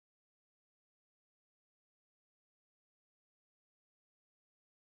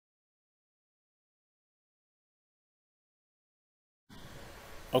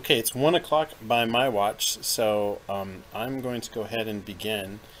Okay, it's 1 o'clock by my watch, so I'm going to go ahead and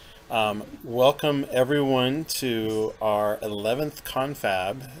begin. Welcome everyone to our 11th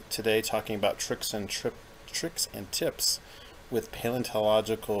confab today, talking about tricks and tips with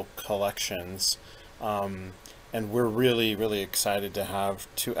paleontological collections. And we're really excited to have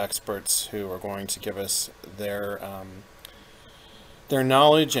two experts who are going to give us their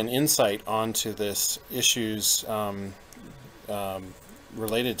knowledge and insight onto this issues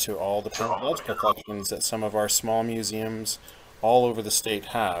related to all the paleontological collections that some of our small museums all over the state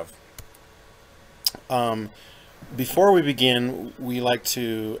have. Before we begin, we like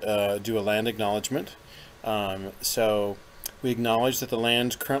to do a land acknowledgement. So we acknowledge that the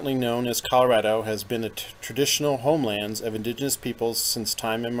land currently known as Colorado has been the traditional homelands of indigenous peoples since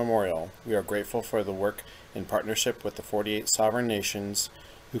time immemorial. We are grateful for the work in partnership with the 48 sovereign nations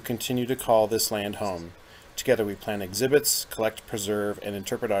who continue to call this land home. Together we plan exhibits, collect, preserve, and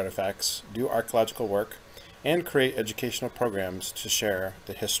interpret artifacts, do archaeological work, and create educational programs to share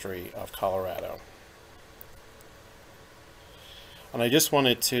the history of Colorado. And I just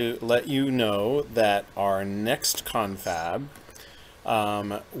wanted to let you know that our next confab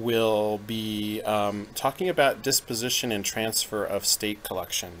will be talking about disposition and transfer of state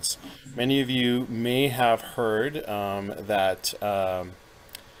collections. Many of you may have heard that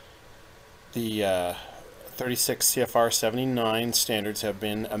the 36 CFR 79 standards have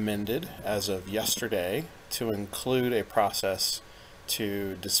been amended as of yesterday to include a process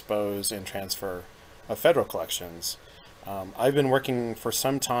to dispose and transfer of federal collections. I've been working for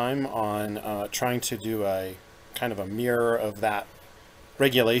some time on trying to do a kind of a mirror of that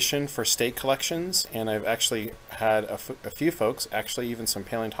regulation for state collections, and I've actually had a few folks, actually even some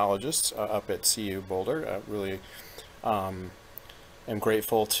paleontologists up at CU Boulder, really am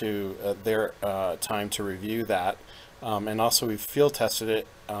grateful to their time to review that. And also we've field tested it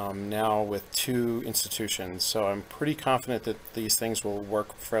now with 2 institutions, so I'm pretty confident that these things will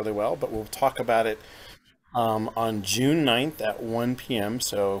work fairly well, but we'll talk about it on June 9th at 1 p.m.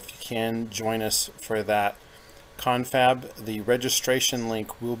 So if you can join us for that confab, the registration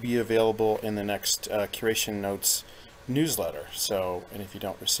link will be available in the next Curation Notes newsletter. So, and if you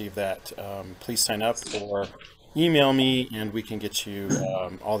don't receive that, please sign up or email me and we can get you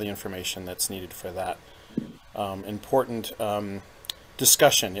all the information that's needed for that important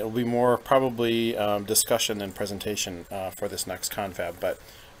discussion. It will be more probably discussion than presentation for this next confab, but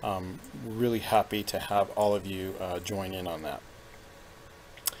really happy to have all of you join in on that.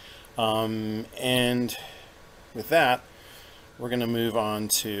 And with that, we're going to move on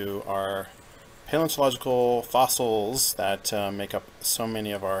to our paleontological fossils that make up so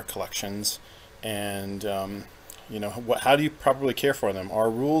many of our collections. And you know, how do you properly care for them? Our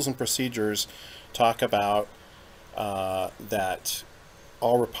rules and procedures talk about that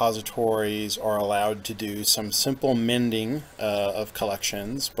all repositories are allowed to do some simple mending of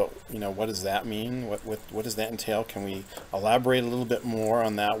collections, but you know, what does that mean? What does that entail? Can we elaborate a little bit more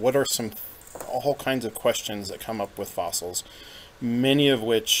on that? What are some all kinds of questions that come up with fossils, many of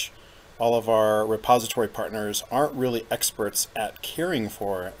which all of our repository partners aren't really experts at caring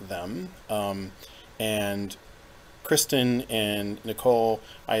for them. And Kristen and Nicole,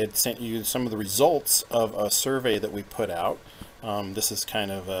 I had sent you some of the results of a survey that we put out. This is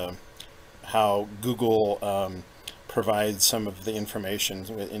kind of how Google provides some of the information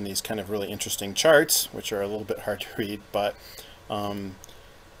in these kind of really interesting charts, which are a little bit hard to read, but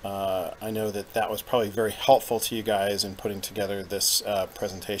I know that that was probably very helpful to you guys in putting together this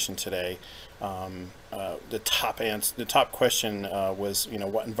presentation today. The top question was, you know,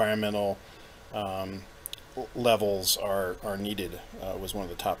 what environmental levels are needed, was one of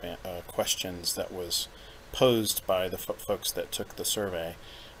the top questions that was posed by the folks that took the survey,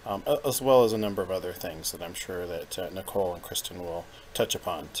 as well as a number of other things that I'm sure that Nicole and Kristen will touch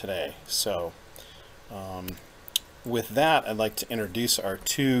upon today. So with that, I'd like to introduce our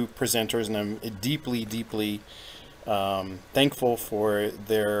 2 presenters, and I'm deeply thankful for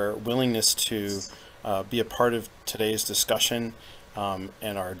their willingness to be a part of today's discussion.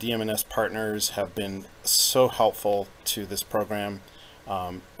 And our DMNS partners have been so helpful to this program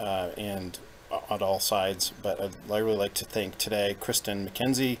and on all sides. But I'd really like to thank today Kristen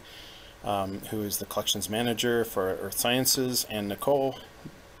MacKenzie, who is the collections manager for Earth Sciences, and Nicole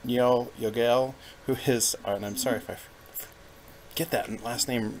Neu-Yagle, who is, and I'm sorry if I get that last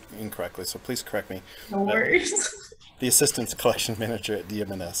name incorrectly, so please correct me. No worries. The assistant collection manager at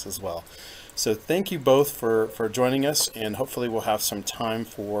DMNS as well. So thank you both for joining us, and hopefully we'll have some time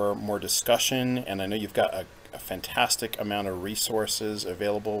for more discussion. And I know you've got a fantastic amount of resources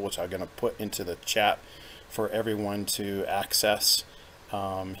available, which I'm going to put into the chat for everyone to access.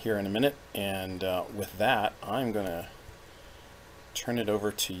 here in a minute. And with that, I'm going to turn it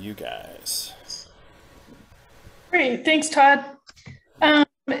over to you guys. Great, thanks, Todd.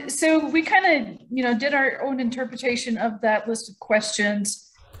 So we kind of, did our own interpretation of that list of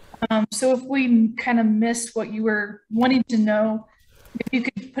questions. So if we kind of missed what you were wanting to know, if you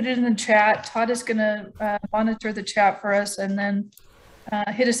could put it in the chat. Todd is going to monitor the chat for us and then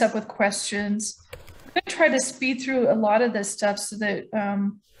hit us up with questions. I'm going to try to speed through a lot of this stuff so that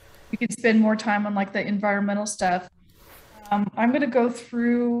we can spend more time on like the environmental stuff. I'm going to go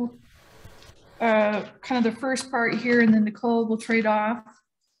through kind of the first part here, and then Nicole will trade off.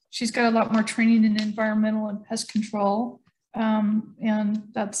 She's got a lot more training in environmental and pest control, and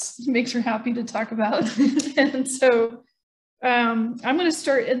that's makes her happy to talk about. And so I'm going to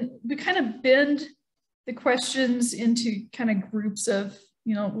start, and we kind of bend the questions into kind of groups of,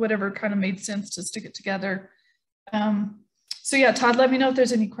 whatever kind of made sense to stick it together. So yeah, Todd, let me know if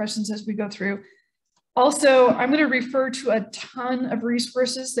there's any questions as we go through. Also, I'm going to refer to a ton of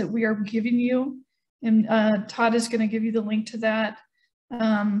resources that we are giving you, and Todd is going to give you the link to that. But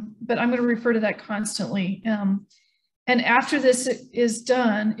I'm going to refer to that constantly. And after this is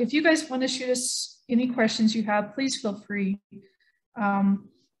done, if you guys want to shoot us any questions you have, please feel free. And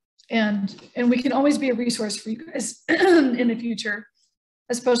we can always be a resource for you guys in the future,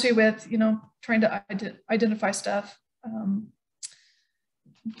 especially with, trying to identify stuff.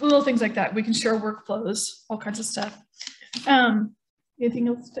 Little things like that. We can share workflows, all kinds of stuff. Anything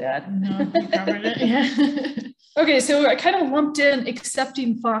else to add? No, we covered it. Yeah. Okay, so I kind of lumped in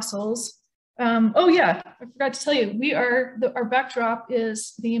accepting fossils. Oh yeah, I forgot to tell you, our backdrop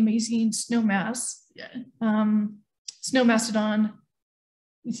is the amazing snow mass. Yeah. Snow mastodon.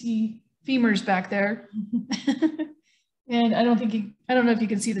 You see femurs back there. And I don't know if you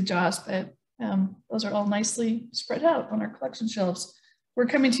can see the jaws, but those are all nicely spread out on our collection shelves. We're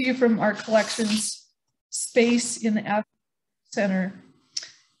coming to you from our collections space in the Center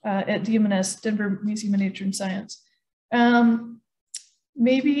at DMNS, Denver Museum of Nature and Science.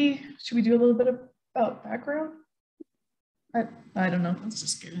 Maybe, should we do a little bit about background? I don't know. Let's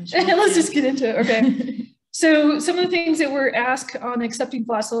just get into it. Let's just get into it, okay. So some of the things that were asked on accepting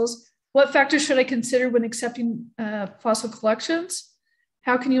fossils: what factors should I consider when accepting fossil collections?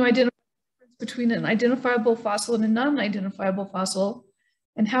 How can you identify the difference between an identifiable fossil and a non-identifiable fossil?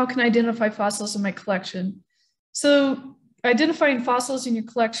 And how can I identify fossils in my collection? So identifying fossils in your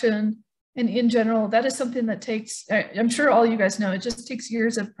collection and in general, that is something that takes, I'm sure all you guys know, it just takes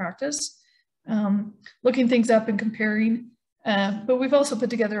years of practice, looking things up and comparing. But we've also put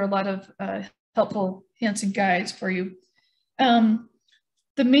together a lot of helpful hints and guides for you.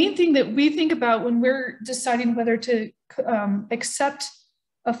 The main thing that we think about when we're deciding whether to accept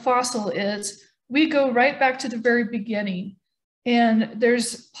a fossil is we go right back to the very beginning. And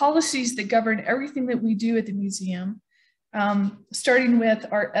there's policies that govern everything that we do at the museum, starting with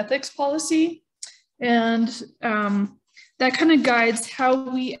our ethics policy. And that kind of guides how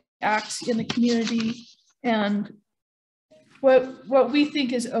we act in the community and what we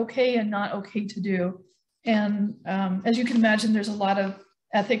think is okay and not okay to do. And as you can imagine, there's a lot of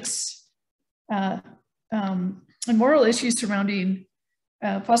ethics and moral issues surrounding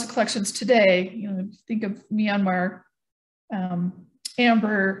fossil collections today. Think of Myanmar,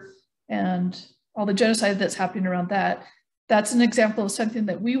 Amber, and all the genocide that's happening around that. That's an example of something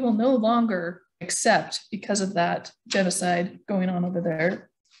that we will no longer accept because of that genocide going on over there.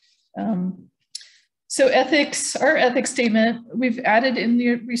 So ethics, our ethics statement, we've added in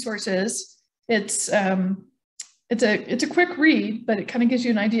the resources. It's a quick read, but it kind of gives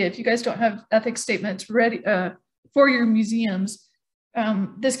you an idea. If you guys don't have ethics statements ready for your museums,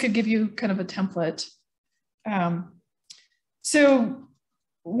 this could give you kind of a template. So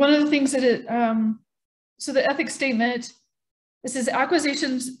one of the things that so the ethics statement, it says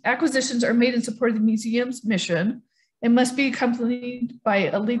acquisitions are made in support of the museum's mission and must be accompanied by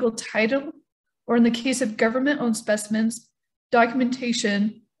a legal title, or in the case of government-owned specimens,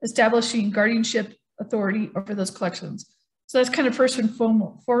 documentation establishing guardianship authority over those collections. So that's kind of first and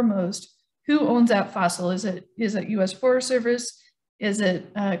foremost, who owns that fossil? Is it U.S. Forest Service? Is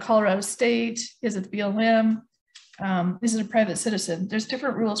it Colorado State? Is it the BLM? Is it a private citizen? There's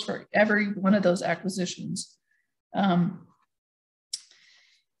different rules for every one of those acquisitions.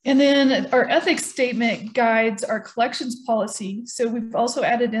 And then our ethics statement guides our collections policy. So we've also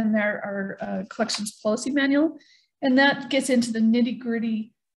added in there our collections policy manual, and that gets into the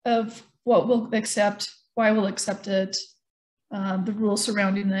nitty-gritty of what we'll accept, why we'll accept it, the rules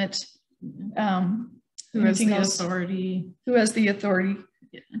surrounding it. Who has the authority? Who has the authority?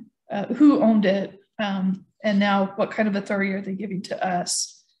 Yeah. Who owned it? And now what kind of authority are they giving to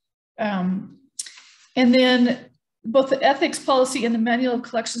us? And then both the ethics policy and the manual of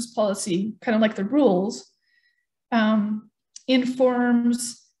collections policy, kind of like the rules,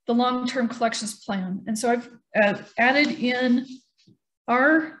 informs the long-term collections plan. And so I've added in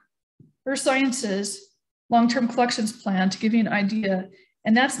our Earth Sciences long-term collections plan to give you an idea.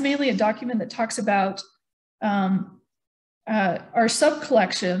 And that's mainly a document that talks about our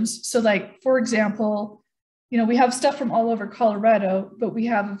sub-collections. So like, for example, you know, we have stuff from all over Colorado, but we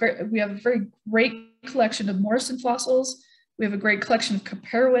have a very great collection of Morrison fossils. We have a great collection of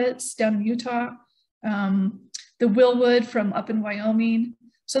Caperowitz down in Utah, the Willwood from up in Wyoming.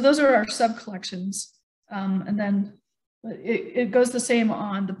 So those are our sub-collections. And then it goes the same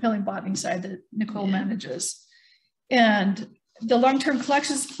on the paleobotany side that Nicole manages. And the long-term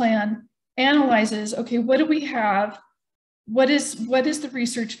collections plan analyzes, okay, what do we have? What is the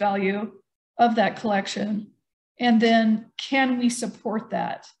research value of that collection? And then can we support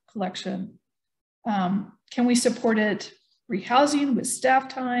that collection? Can we support it rehousing with staff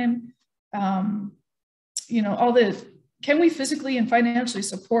time? You know, can we physically and financially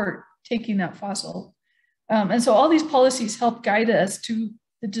support taking that fossil? And so all these policies help guide us to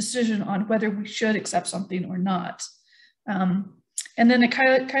the decision on whether we should accept something or not. And then it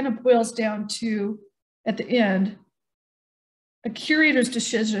kind of boils down to, at the end, a curator's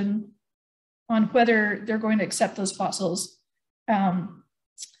decision on whether they're going to accept those fossils. And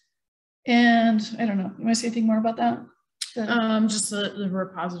I don't know, you want to say anything more about that? Just the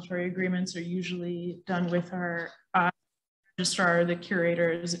repository agreements are usually done with our registrar, the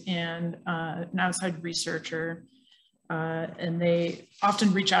curators, and an outside researcher. And they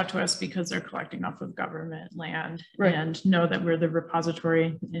often reach out to us because they're collecting off of government land, right, and know that we're the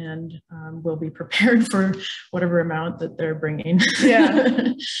repository and will be prepared for whatever amount that they're bringing.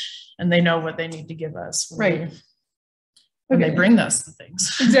 Yeah. And they know what they need to give us when, when they bring us the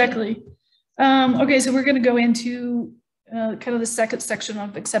things. Exactly. Okay, so we're going to go into kind of the second section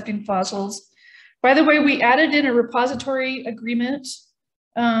of accepting fossils. By the way, we added in a repository agreement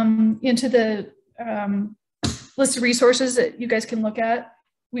into the list of resources that you guys can look at.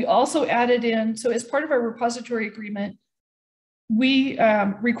 We also added in, so as part of our repository agreement, we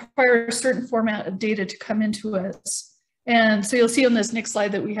require a certain format of data to come into us. And so you'll see on this next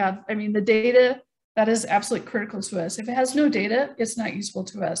slide that we have, I mean, the data, that is absolutely critical to us. If it has no data, it's not useful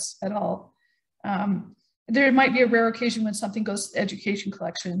to us at all. There might be a rare occasion when something goes to education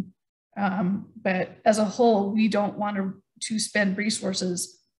collection, but as a whole, we don't want to spend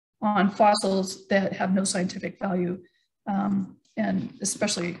resources on fossils that have no scientific value, and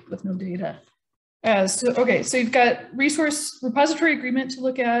especially with no data. Okay, so you've got repository agreement to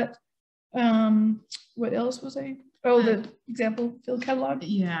look at. What else was the example field catalog?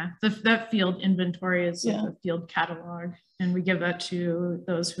 Yeah, that field inventory is a field catalog, and we give that to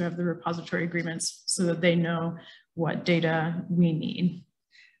those who have the repository agreements so that they know what data we need.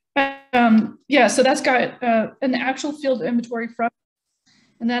 Yeah, so that's got an actual field inventory from,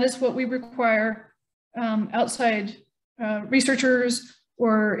 and that is what we require outside researchers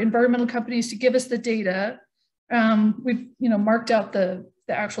or environmental companies to give us the data. We've marked out the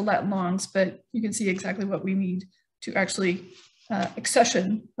actual lat and longs, but you can see exactly what we need to actually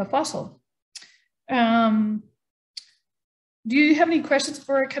accession a fossil. Do you have any questions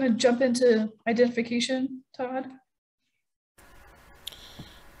before I kind of jump into identification, Todd?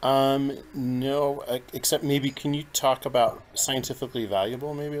 No, except maybe can you talk about scientifically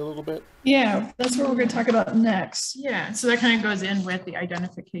valuable maybe a little bit? Yeah, that's what we're going to talk about next. Yeah, so that kind of goes in with the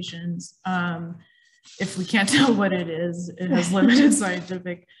identifications. If we can't tell what it is, it has limited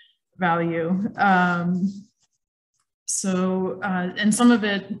scientific value. And some of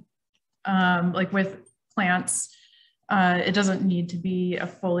it, like with plants, it doesn't need to be a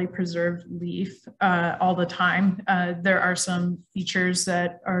fully preserved leaf all the time. There are some features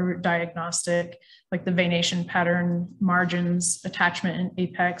that are diagnostic, like the venation pattern, margins, attachment and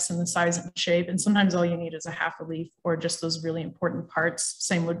apex, and the size and shape. And sometimes all you need is a half a leaf or just those really important parts.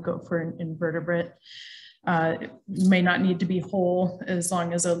 Same would go for an invertebrate. It may not need to be whole as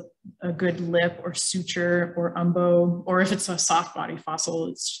long as a good lip or suture or umbo, or if it's a soft body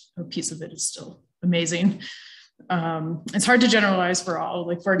fossil, a piece of it is still amazing. It's hard to generalize for all.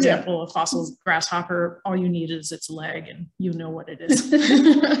 Like, for example, a fossil grasshopper, all you need is its leg and you know what it is.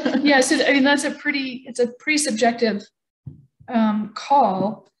 Yeah, so I mean, it's a pretty subjective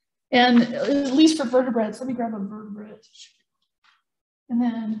call. And at least for vertebrates, let me grab a vertebrate. And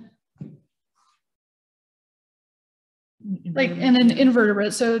then and an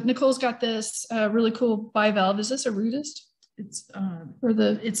invertebrate. So Nicole's got this really cool bivalve. Is this a rudist? It's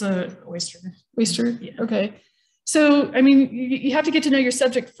a oyster. Oyster? Yeah. Okay. So, I mean, you have to get to know your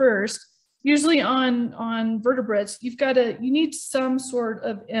subject first. Usually on vertebrates, you need some sort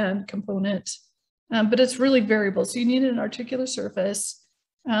of end component, but it's really variable. So you need an articular surface.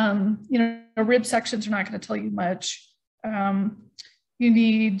 Rib sections are not going to tell you much. You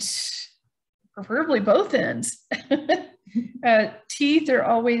need preferably both ends. Teeth are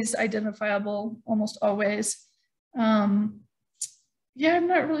always identifiable, almost always. Yeah, I'm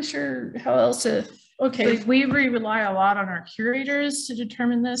not really sure how else to, okay. So we rely a lot on our curators to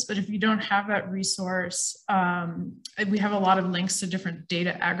determine this, but if you don't have that resource, we have a lot of links to different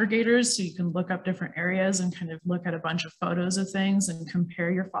data aggregators, so you can look up different areas and kind of look at a bunch of photos of things and compare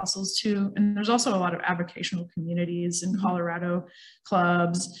your fossils to. And there's also a lot of avocational communities in Colorado,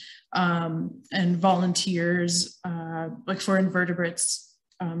 clubs, and volunteers, like for invertebrates,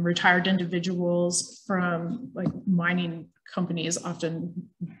 retired individuals from like mining companies often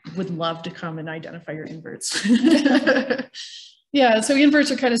would love to come and identify your inverts. Yeah, so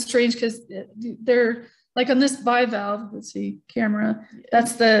inverts are kind of strange because they're like on this bivalve, let's see, camera,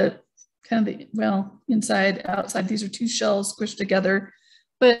 that's the kind of the, well, inside, outside, these are two shells squished together.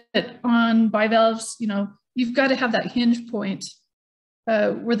 But on bivalves, you've got to have that hinge point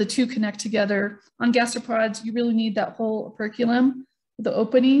where the two connect together. On gastropods, you really need that whole operculum, the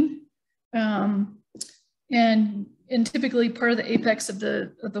opening. And typically part of the apex of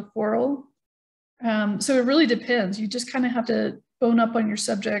the whorl. So it really depends. You just kind of have to bone up on your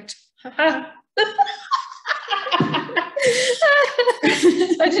subject. I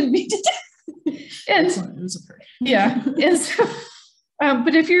didn't mean to. And it was a purge. Yeah. And so,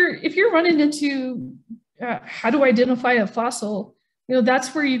 but if you're running into how to identify a fossil,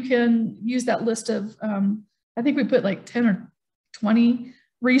 that's where you can use that list of, I think we put like 10 or 20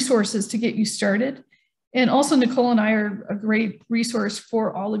 resources to get you started. And also Nicole and I are a great resource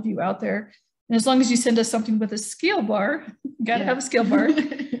for all of you out there. And as long as you send us something with a scale bar, you got to have a scale bar.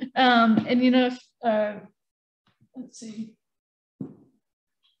 And let's see,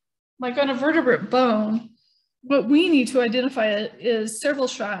 like on a vertebrate bone, what we need to identify it is several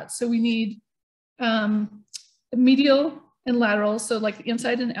shots. So we need medial and lateral. So like the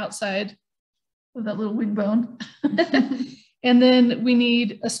inside and outside of that little wing bone. And then we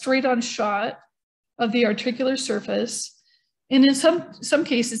need a straight on shot of the articular surface. And in some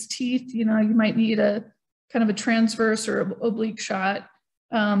cases, teeth, you might need a kind of a transverse or oblique shot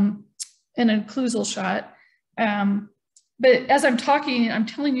and an occlusal shot. But as I'm talking, I'm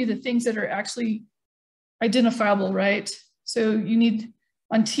telling you the things that are actually identifiable, right? So you need,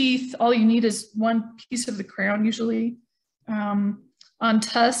 on teeth, all you need is one piece of the crown usually. On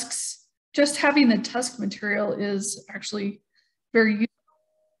tusks, just having the tusk material is actually very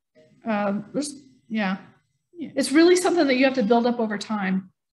useful. Yeah, it's really something that you have to build up over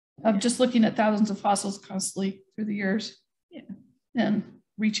time of just looking at thousands of fossils constantly through the years, and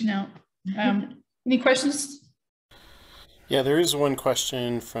reaching out. Any questions? Yeah, there is one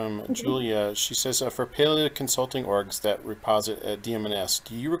question from Julia. She says, for paleo consulting orgs that reposit at DMNS,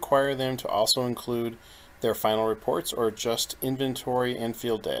 do you require them to also include their final reports or just inventory and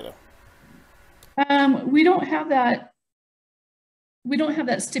field data? We don't have that. We don't have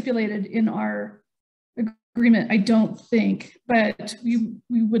that stipulated in our agreement, I don't think, but we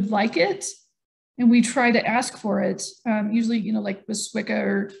would like it, and we try to ask for it. Usually, like with Swicca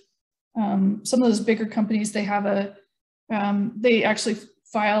or some of those bigger companies, they have they actually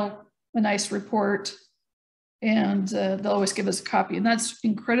file a nice report, and they'll always give us a copy, and that's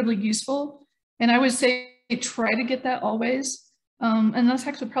incredibly useful. And I would say try to get that always, and that's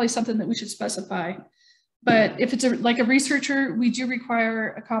actually probably something that we should specify. But if it's like a researcher, we do require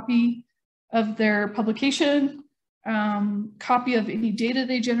a copy of their publication, copy of any data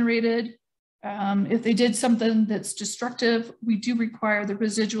they generated. If they did something that's destructive, we do require the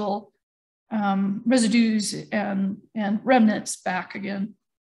residual residues and remnants back again.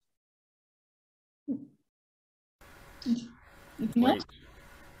 Anything else?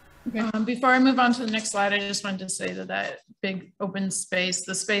 Okay. Before I move on to the next slide, I just wanted to say that big open space,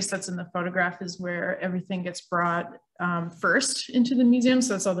 the space that's in the photograph, is where everything gets brought first into the museum.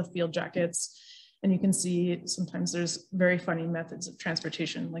 So that's all the field jackets. And you can see sometimes there's very funny methods of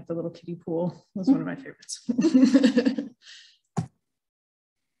transportation, like the little kiddie pool was one of my favorites.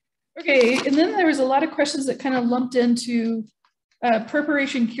 Okay, and then there was a lot of questions that kind of lumped into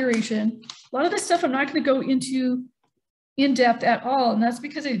preparation, curation. A lot of this stuff I'm not going to go into in depth at all, and that's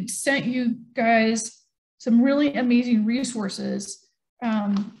because I sent you guys some really amazing resources,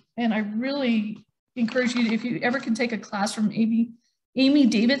 and I really encourage you to, if you ever can take a class from Amy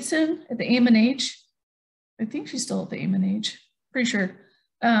Davidson at the AMNH. I think she's still at the AMNH, pretty sure.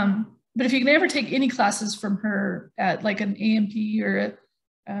 but if you can ever take any classes from her at like an AMP or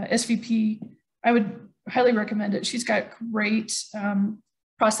a SVP, I would highly recommend it. She's got great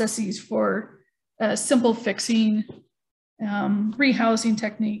processes for simple fixing, rehousing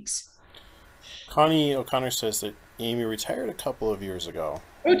techniques. Connie O'Connor says that Amy retired a couple of years ago.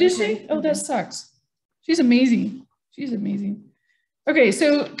 Oh, did she? Oh, that sucks. She's amazing. She's amazing. Okay,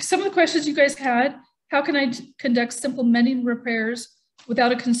 so some of the questions you guys had: how can I conduct simple mending repairs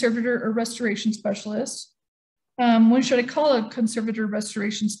without a conservator or restoration specialist? When should I call a conservator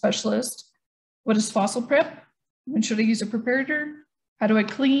restoration specialist? What is fossil prep? When should I use a preparator? How do I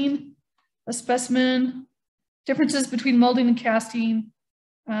clean a specimen? Differences between molding and casting.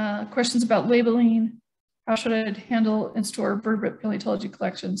 Questions about labeling. How should I handle and store vertebrate paleontology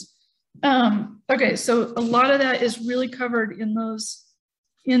collections? Okay, so a lot of that is really covered in those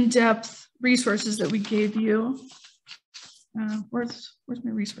in-depth resources that we gave you. Where's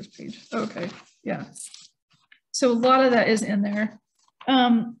my resource page? Okay, yeah. So a lot of that is in there.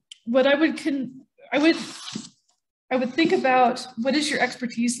 What I would think about, what is your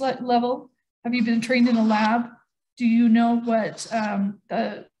expertise level? Have you been trained in a lab? Do you know what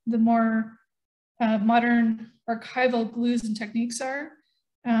the more modern archival glues and techniques are?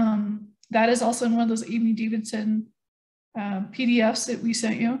 That is also in one of those Amy Davidson PDFs that we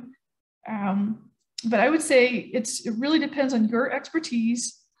sent you. But I would say it really depends on your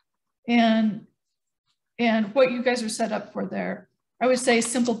expertise and what you guys are set up for there. I would say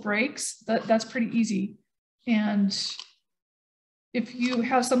simple breaks, that's pretty easy. And if you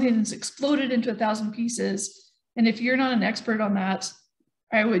have something that's exploded into 1,000 pieces, and if you're not an expert on that,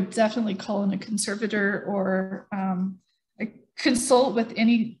 I would definitely call in a conservator or consult with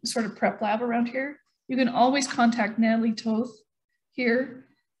any sort of prep lab around here. You can always contact Natalie Toth here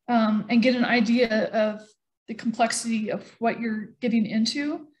and get an idea of the complexity of what you're getting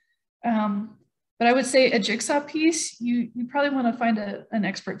into. But I would say a jigsaw piece, you probably want to find an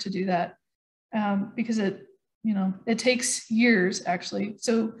expert to do that because it takes years actually.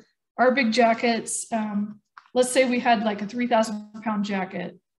 So our big jackets, let's say we had like a 3,000-pound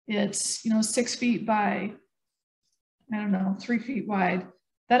jacket. It's 6 feet by, I don't know, 3 feet wide.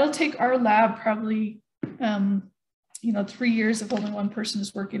 That'll take our lab probably 3 years if only one person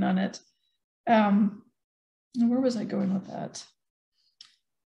is working on it. Where was I going with that?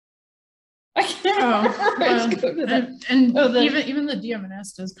 I can't even the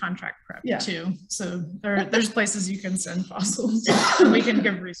DMNS does contract prep too. So there's places you can send fossils. And we can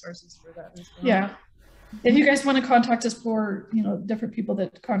give resources for that as well. Yeah. If you guys want to contact us for different people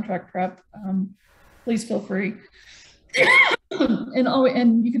that contract prep, please feel free.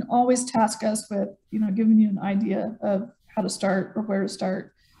 and you can always task us with giving you an idea of how to start or where to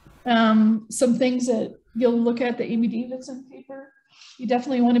start. Some things that you'll look at the Amy Davidson paper, you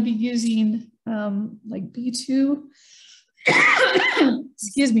definitely want to be using like B2,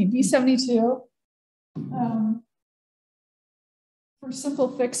 excuse me, B72. For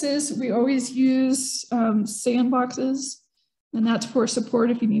simple fixes, we always use sandboxes, and that's for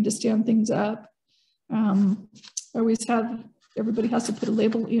support if you need to stand things up. Always have, everybody has to put a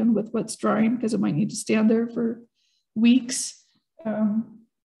label in with what's drying because it might need to stand there for weeks.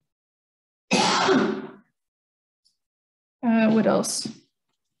 What else?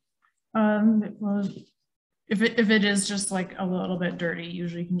 Well, if it is just like a little bit dirty,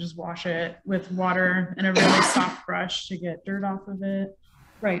 usually you can just wash it with water and a really soft brush to get dirt off of it.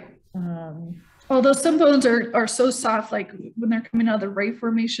 Right. Although some bones are so soft, like when they're coming out of the Ray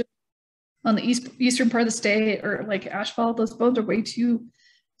Formation on the eastern part of the state, or like asphalt, those bones are way too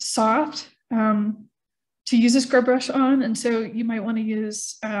soft to use a scrub brush on. And so you might want to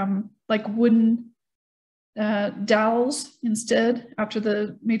use like wooden dowels instead after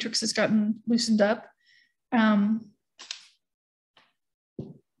the matrix has gotten loosened up.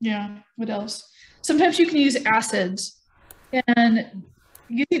 Yeah, what else? Sometimes you can use acids, and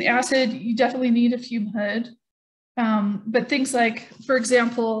using acid, you definitely need a fume hood. But things like, for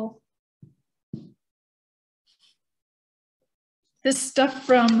example, this stuff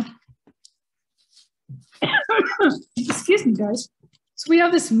from, excuse me guys. So we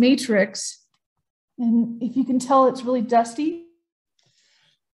have this matrix, and if you can tell, it's really dusty.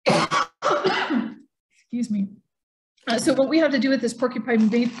 Excuse me. So what we have to do with this porcupine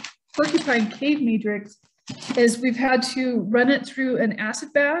cave matrix is we've had to run it through an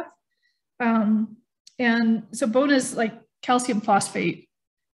acid bath. And so bone is like calcium phosphate,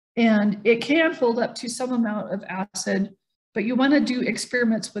 and it can hold up to some amount of acid, but you want to do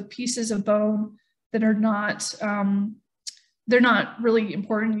experiments with pieces of bone that are not, they're not really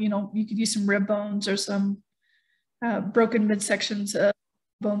important. You could use some rib bones or some broken midsections of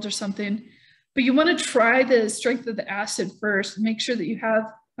bones or something. But you want to try the strength of the acid first. Make sure that you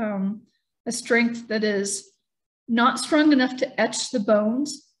have a strength that is not strong enough to etch the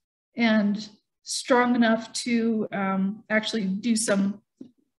bones and strong enough to actually do some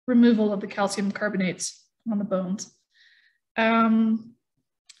removal of the calcium carbonates on the bones. Then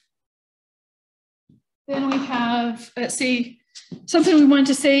we have, let's see, something we wanted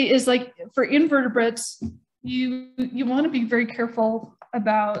to say is like for invertebrates, you want to be very careful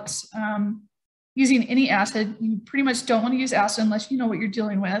about using any acid. You pretty much don't want to use acid unless you know what you're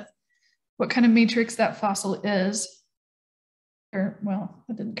dealing with, what kind of matrix that fossil is. Or, well,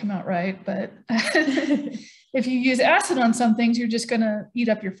 that didn't come out right, but if you use acid on some things, you're just going to eat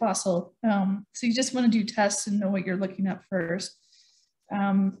up your fossil. So you just want to do tests and know what you're looking at first.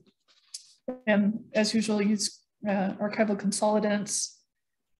 And as usual, use archival consolidants.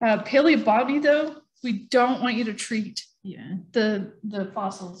 Paleobotany, though, we don't want you to treat the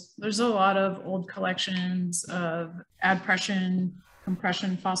fossils. There's a lot of old collections of adpression,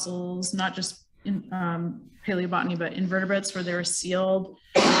 compression fossils, not just in paleobotany, but invertebrates where they were sealed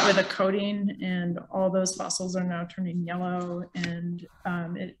with a coating, and all those fossils are now turning yellow, and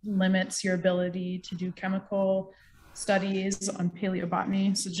it limits your ability to do chemical studies on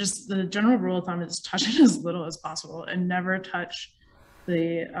paleobotany. So just the general rule of thumb is touch it as little as possible and never touch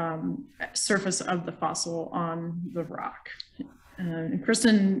the surface of the fossil on the rock. And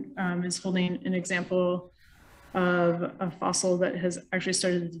Kristen is holding an example of a fossil that has actually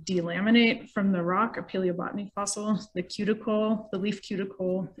started to delaminate from the rock, a paleobotany fossil. The cuticle, the leaf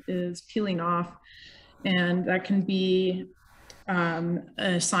cuticle is peeling off, and that can be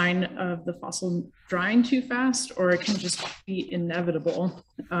a sign of the fossil drying too fast, or it can just be inevitable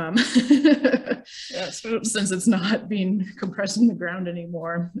since it's not being compressed in the ground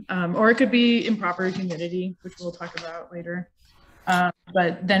anymore. Or it could be improper humidity, which we'll talk about later.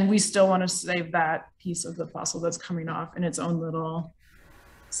 But then we still want to save that piece of the fossil that's coming off in its own little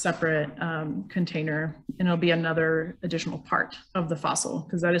separate container, and it'll be another additional part of the fossil,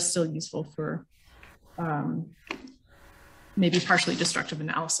 because that is still useful for maybe partially destructive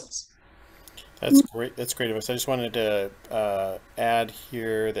analysis. That's great. That's great advice. I just wanted to add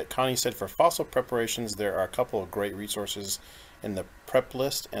here that Connie said for fossil preparations, there are a couple of great resources in the prep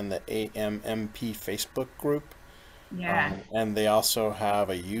list and the AMMP Facebook group. Yeah. And they also have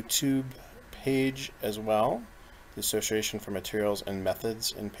a YouTube page as well, the Association for Materials and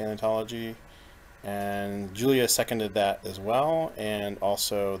Methods in Paleontology. And Julia seconded that as well, and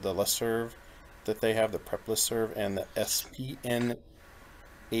also the listserv that they have, the prep listserv, and the SPNHC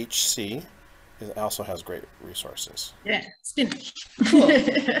also has great resources. Yeah, it's finished. Cool.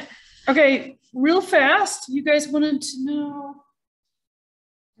 Okay, real fast, you guys wanted to know.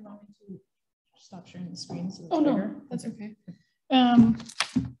 You want me to stop sharing the screen? So oh bigger? no, that's okay.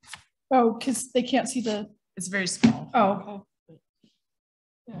 Oh, because they can't see the. It's very small. Oh, okay.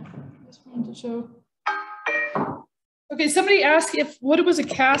 Yeah, just wanted to show. Okay, somebody asked what was a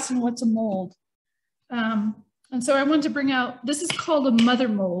cast and what's a mold. And so I wanted to bring out, this is called a mother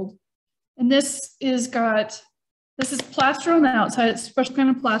mold. And this is plaster on the outside. It's a special kind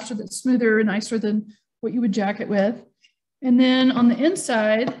of plaster that's smoother and nicer than what you would jacket with. And then on the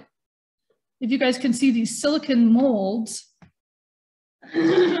inside, if you guys can see these silicon molds,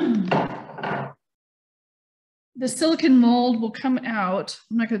 the silicon mold will come out.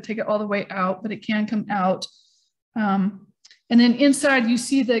 I'm not going to take it all the way out, but it can come out. And then inside you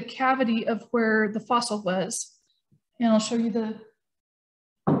see the cavity of where the fossil was. And I'll show you the.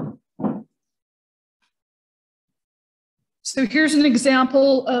 So here's an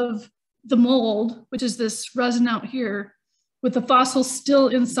example of the mold, which is this resin out here with the fossil still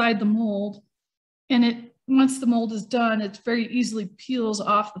inside the mold. And once the mold is done, it very easily peels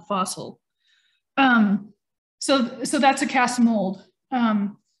off the fossil. So that's a cast mold.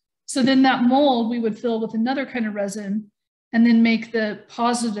 So then that mold we would fill with another kind of resin and then make the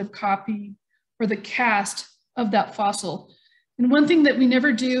positive copy or the cast of that fossil. And one thing that we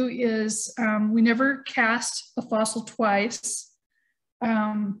never do is we never cast a fossil twice.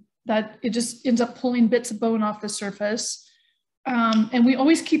 That it just ends up pulling bits of bone off the surface. And we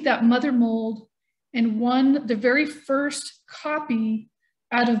always keep that mother mold, and the very first copy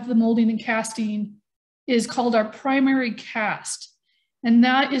out of the molding and casting is called our primary cast. And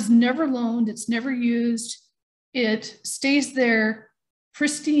that is never loaned, it's never used. It stays there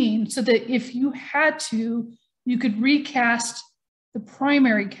pristine so that if you had to, you could recast the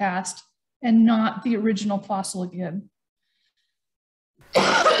primary cast and not the original fossil again.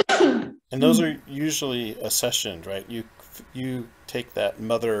 And those are usually accessioned, right? You take that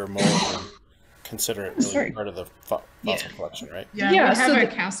mother mold and consider it really part of the fossil collection, right? Yeah, Yeah, we have so a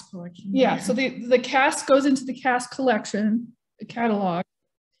the- cast collection. Yeah, so the cast goes into the cast collection, the catalog,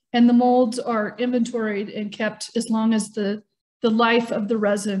 and the molds are inventoried and kept as long as the life of the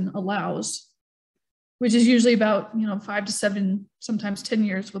resin allows, which is usually about 5 to 7, sometimes 10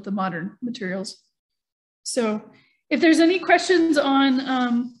 years with the modern materials. So if there's any questions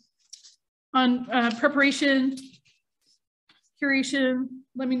on preparation, curation,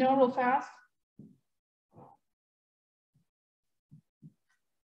 let me know real fast.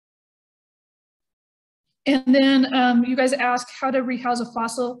 And then you guys ask how to rehouse a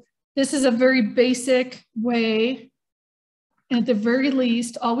fossil. This is a very basic way. And at the very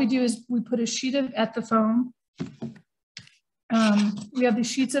least, all we do is we put a sheet of ethafoam. We have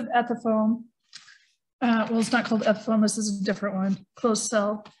these sheets of ethafoam. Well, it's not called ethafoam. This is a different one, closed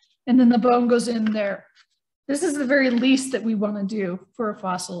cell. And then the bone goes in there. This is the very least that we want to do for a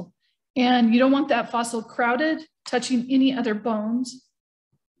fossil. And you don't want that fossil crowded, touching any other bones.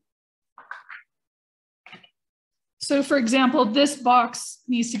 So for example, this box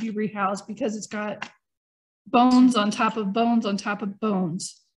needs to be rehoused because it's got bones on top of bones on top of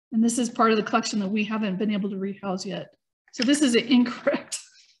bones. And this is part of the collection that we haven't been able to rehouse yet. So this is an incorrect,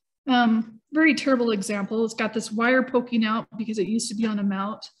 very terrible example. It's got this wire poking out because it used to be on a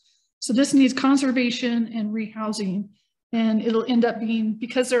mount. So this needs conservation and rehousing. And it'll end up being,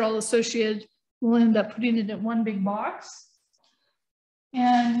 because they're all associated, we'll end up putting it in one big box.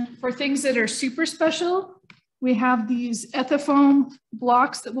 And for things that are super special, we have these ethafoam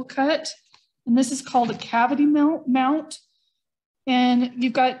blocks that we'll cut. And this is called a cavity mount. And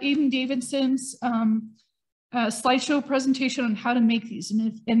you've got Aiden Davidson's slideshow presentation on how to make these.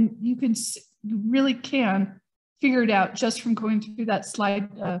 And you really can figure it out just from going through that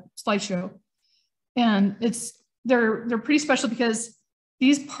slideshow. And they're pretty special because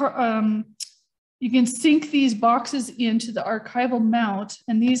these you can sink these boxes into the archival mount,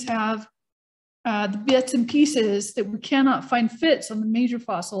 and these have the bits and pieces that we cannot find fits on the major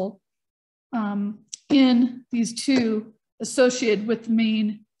fossil in these two associated with the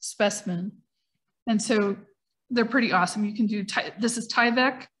main specimen. And so they're pretty awesome. You can do, this is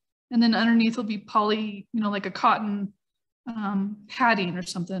Tyvek, and then underneath will be poly, like a cotton padding or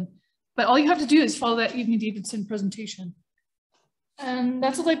something. But all you have to do is follow that Aiden Davidson presentation. And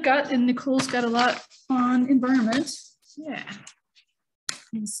that's all I've got. And Nicole's got a lot on environment. Yeah.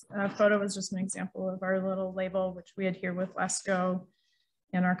 This photo was just an example of our little label, which we adhere with Lasco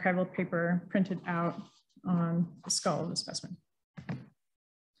and archival paper printed out on the skull of the specimen.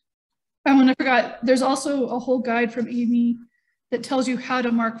 Oh, and I forgot, there's also a whole guide from Amy that tells you how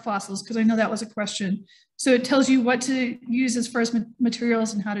to mark fossils, because I know that was a question. So it tells you what to use as far as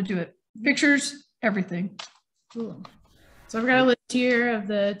materials and how to do it. Pictures, everything. Cool. So I've got a list here of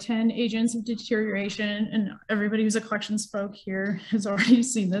the 10 agents of deterioration, and everybody who's a collections folk here has already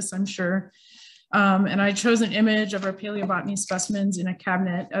seen this, I'm sure. And I chose an image of our paleobotany specimens in a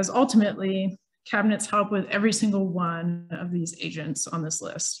cabinet, as ultimately cabinets help with every single one of these agents on this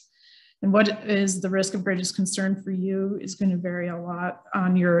list. And what is the risk of greatest concern for you is going to vary a lot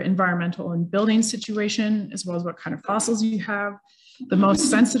on your environmental and building situation, as well as what kind of fossils you have. The most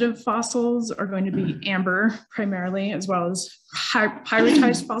sensitive fossils are going to be amber primarily, as well as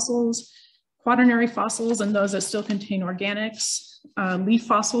pyritized fossils, quaternary fossils, and those that still contain organics, leaf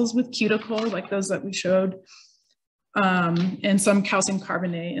fossils with cuticle, like those that we showed, and some calcium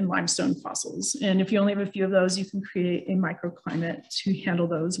carbonate and limestone fossils. And if you only have a few of those, you can create a microclimate to handle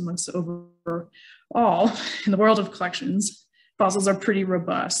those amongst overall. In the world of collections, fossils are pretty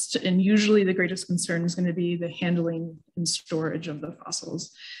robust, and usually the greatest concern is going to be the handling and storage of the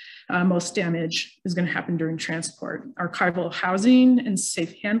fossils. Most damage is going to happen during transport. Archival housing and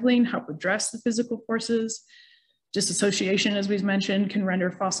safe handling help address the physical forces. Disassociation, as we've mentioned, can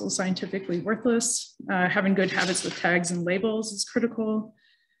render fossils scientifically worthless. Having good habits with tags and labels is critical.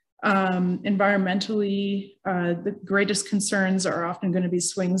 Environmentally, the greatest concerns are often going to be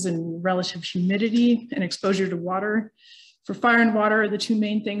swings in relative humidity and exposure to water. For fire and water, the two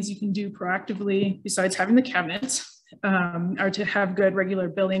main things you can do proactively, besides having the cabinets, are to have good regular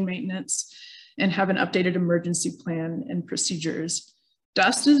building maintenance and have an updated emergency plan and procedures.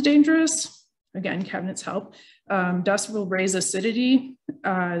 Dust is dangerous. Again, cabinets help. Dust will raise acidity,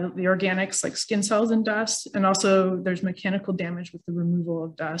 the organics like skin cells in dust, and also there's mechanical damage with the removal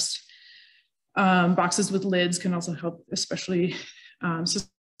of dust. Boxes with lids can also help, especially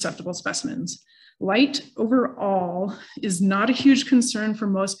susceptible specimens. Light overall is not a huge concern for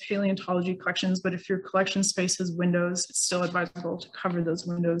most paleontology collections, but if your collection space has windows, it's still advisable to cover those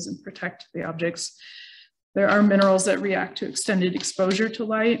windows and protect the objects. There are minerals that react to extended exposure to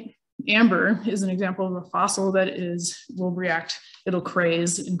light. Amber is an example of a fossil that will react, it'll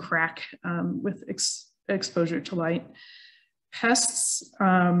craze and crack with exposure to light. Pests,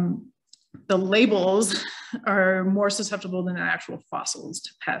 the labels are more susceptible than the actual fossils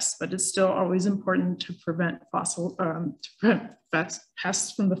to pests, but it's still always important to prevent pests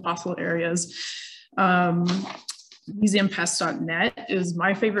from the fossil areas. Museumpest.net is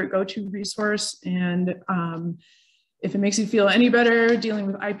my favorite go-to resource, and if it makes you feel any better dealing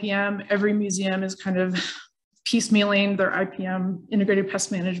with IPM, every museum is kind of piecemealing their IPM, integrated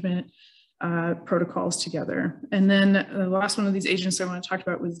pest management protocols together. And then the last one of these agents I want to talk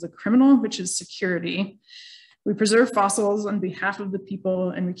about was the criminal, which is security. We preserve fossils on behalf of the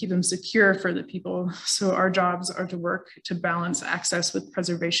people and we keep them secure for the people. So our jobs are to work to balance access with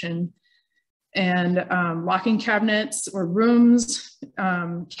preservation. And locking cabinets or rooms,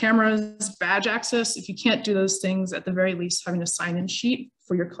 cameras, badge access. If you can't do those things, at the very least, having a sign-in sheet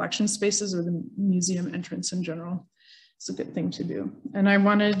for your collection spaces or the museum entrance in general is a good thing to do. And I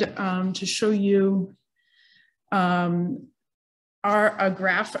wanted to show you a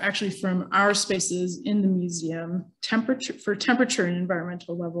graph actually from our spaces in the museum, temperature and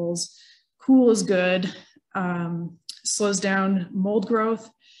environmental levels. Cool is good, slows down mold growth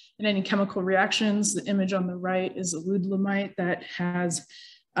and any chemical reactions. The image on the right is a ludlamite that has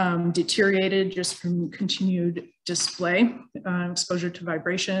deteriorated just from continued display, exposure to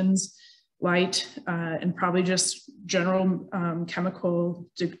vibrations, light, and probably just general chemical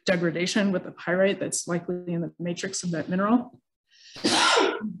degradation with the pyrite that's likely in the matrix of that mineral.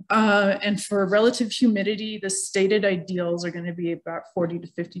 And for relative humidity, the stated ideals are going to be about 40 to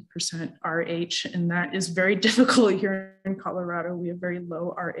 50% RH, and that is very difficult here in Colorado. We have very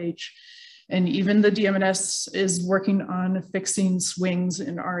low RH, and even the DMNS is working on fixing swings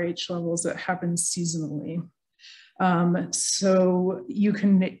in RH levels that happen seasonally. So you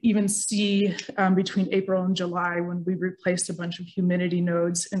can even see between April and July when we replaced a bunch of humidity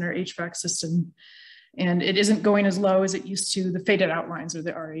nodes in our HVAC system. And it isn't going as low as it used to. The faded outlines are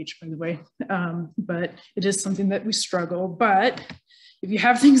the RH, by the way, but it is something that we struggle. But if you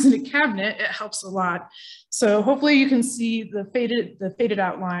have things in a cabinet, it helps a lot. So hopefully you can see the faded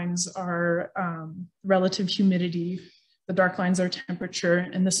outlines are relative humidity. The dark lines are temperature,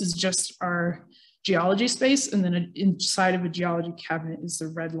 and this is just our geology space. And then inside of a geology cabinet is the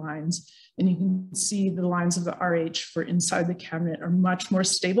red lines. And you can see the lines of the RH for inside the cabinet are much more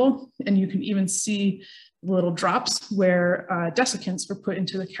stable. And you can even see little drops where desiccants were put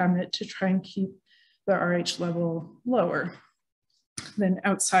into the cabinet to try and keep the RH level lower than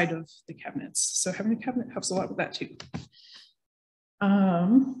outside of the cabinets. So having a cabinet helps a lot with that too.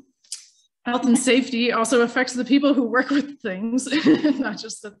 Health and safety also affects the people who work with things, not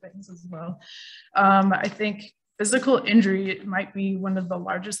just the things as well. I think physical injury might be one of the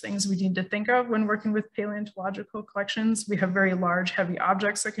largest things we need to think of when working with paleontological collections. We have very large, heavy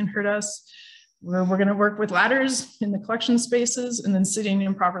objects that can hurt us. We're going to work with ladders in the collection spaces, and then sitting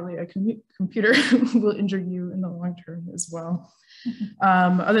improperly at a computer will injure you in the long term as well.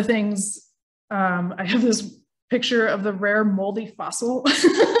 Other things, I have this picture of the rare moldy fossil.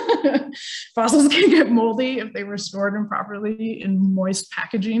 Fossils can get moldy if they were stored improperly in moist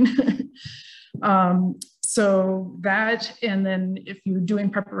packaging. So that, and then if you're doing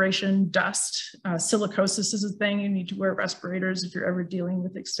preparation, dust, silicosis is a thing. You need to wear respirators if you're ever dealing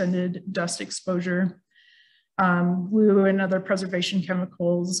with extended dust exposure. Glue and other preservation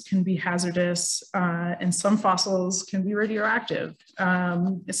chemicals can be hazardous, and some fossils can be radioactive.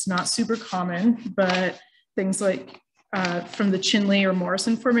 It's not super common, but things like from the Chinle or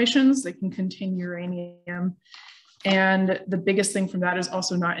Morrison formations, they can contain uranium. And the biggest thing from that is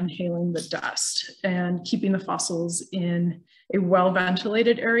also not inhaling the dust and keeping the fossils in a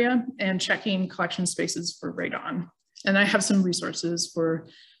well-ventilated area and checking collection spaces for radon. And I have some resources for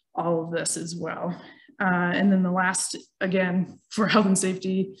all of this as well. And then the last, again, for health and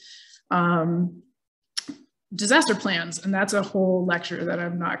safety, disaster plans. And that's a whole lecture that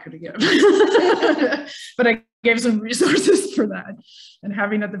I'm not going to give. But I gave some resources for that, and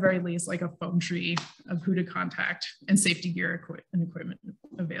having at the very least like a foam tree of who to contact and safety gear and equipment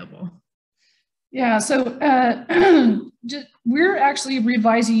available. Yeah, so we're actually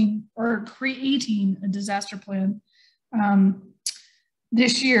revising or creating a disaster plan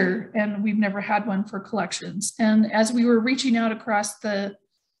this year, and we've never had one for collections. And as we were reaching out across the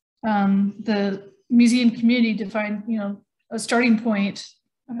museum community to find, a starting point,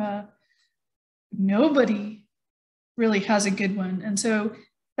 nobody really has a good one. And so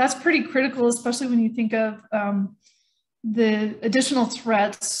that's pretty critical, especially when you think of the additional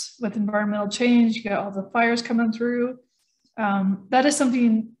threats with environmental change. You got all the fires coming through. That is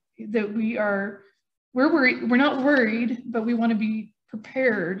something, that we're worried. We're not worried, but we want to be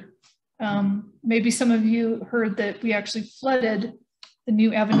prepared. Maybe some of you heard that we actually flooded the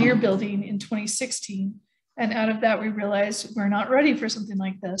new Avenir building in 2016. And out of that, we realized we're not ready for something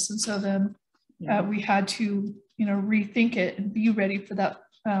like this. And so then we had to, rethink it and be ready for that,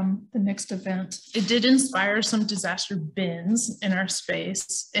 the next event. It did inspire some disaster bins in our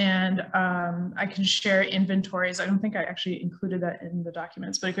space, and I can share inventories. I don't think I actually included that in the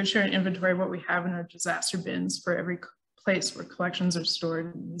documents, but I could share an inventory of what we have in our disaster bins for every place where collections are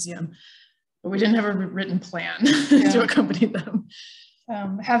stored in the museum. But we didn't have a written plan to accompany them.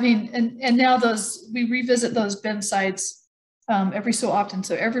 And now we revisit those bin sites every so often,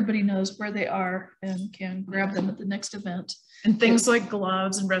 so everybody knows where they are and can grab them at the next event. And things like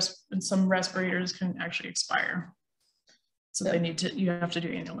gloves and some respirators can actually expire, so you have to do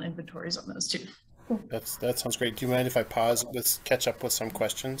annual inventories on those too. That sounds great. Do you mind if I pause? Let's catch up with some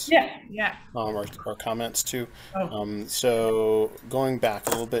questions. Yeah. Or comments too. So going back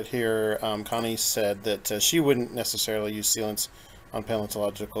a little bit here, Connie said that she wouldn't necessarily use sealants on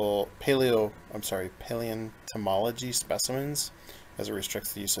paleontomology specimens, as it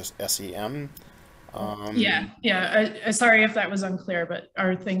restricts the use of SEM. Sorry if that was unclear, but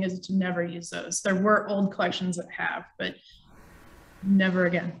our thing is to never use those. There were old collections that have, but never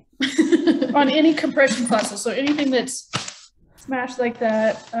again. On any compression fossil, so anything that's smashed like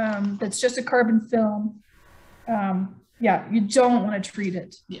that, that's just a carbon film, you don't want to treat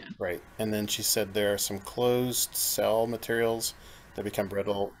it. Yeah. Right. And then she said there are some closed cell materials that become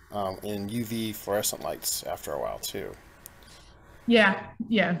brittle in UV fluorescent lights after a while too. Yeah.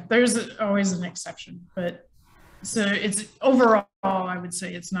 There's always an exception, but so it's overall, I would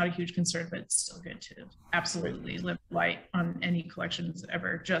say it's not a huge concern, but it's still good to absolutely live light on any collections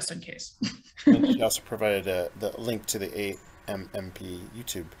ever, just in case. And she also provided the link to the AMMP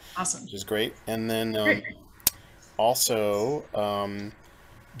YouTube. Awesome. Which is great. And then also,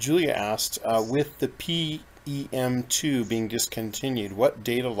 Julia asked, with the PEM2 being discontinued, what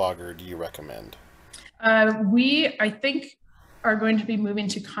data logger do you recommend? I think, are going to be moving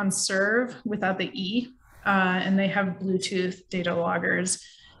to Conserve without the E, and they have Bluetooth data loggers.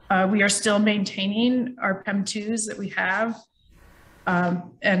 We are still maintaining our PEM2s that we have,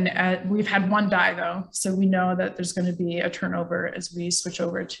 and we've had one die though, so we know that there's going to be a turnover as we switch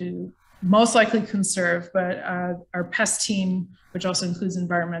over to most likely Conserve, but our pest team, which also includes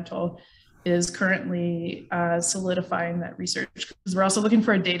environmental, is currently solidifying that research, because we're also looking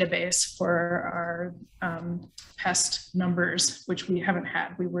for a database for our pest numbers, which we haven't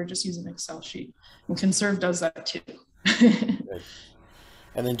had. We were just using an Excel sheet, and Conserve does that too.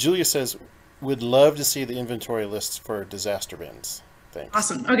 And then Julia says, would love to see the inventory lists for disaster bins. Thanks.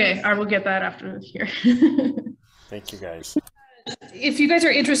 Awesome. Okay, I will get that after here. Thank you guys. If you guys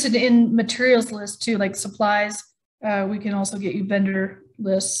are interested in materials lists too, like supplies, we can also get you vendor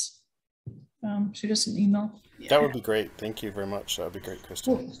lists. Shoot us an email. That would be great. Thank you very much. That would be great,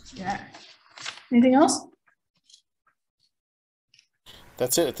 Kristen. Cool. Yeah. Anything else?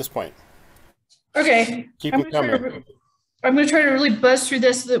 That's it at this point. Okay. Keep it coming. I'm going to try to really buzz through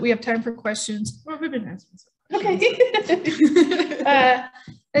this so that we have time for questions. Well, we've been asking some. Okay.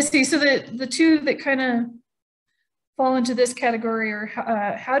 Let's see. So the two that kind of fall into this category are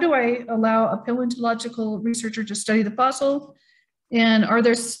how do I allow a paleontological researcher to study the fossil? And are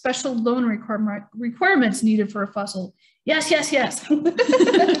there special loan requirements needed for a fossil? Yes.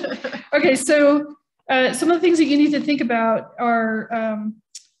 Okay, so some of the things that you need to think about are,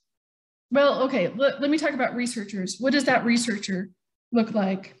 let me talk about researchers. What does that researcher look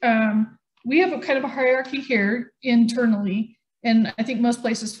like? We have a kind of a hierarchy here internally, and I think most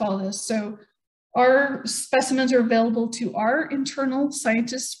places follow this. So our specimens are available to our internal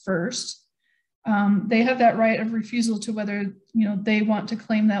scientists first. They have that right of refusal to whether they want to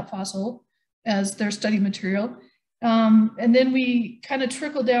claim that fossil as their study material. And then we kind of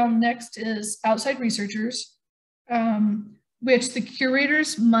trickle down. Next is outside researchers, which the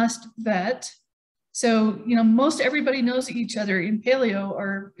curators must vet. So, most everybody knows each other in paleo,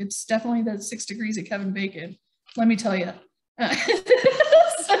 or it's definitely the 6 degrees of Kevin Bacon, let me tell you.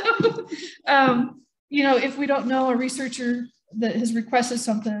 If we don't know a researcher that has requested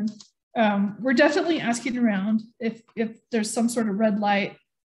something, we're definitely asking around if there's some sort of red light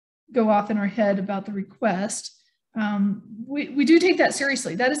go off in our head about the request. We do take that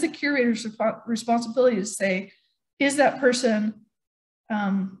seriously. That is the curator's responsibility to say, is that person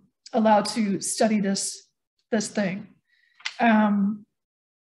allowed to study this thing?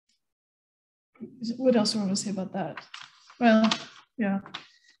 What else do I want to say about that? Well, yeah.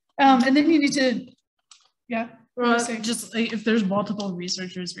 And then you need to, Well, just like, if there's multiple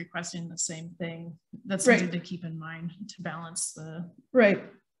researchers requesting the same thing, that's something to keep in mind to balance the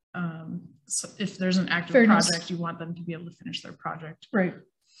so if there's an active project, you want them to be able to finish their project. Right.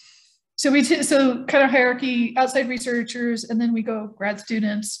 So so kind of hierarchy: outside researchers, and then we go grad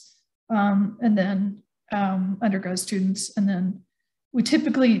students, and then undergrad students, and then we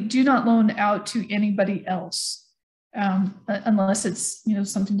typically do not loan out to anybody else unless it's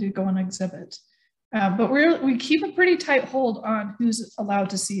something to go on exhibit. But we keep a pretty tight hold on who's allowed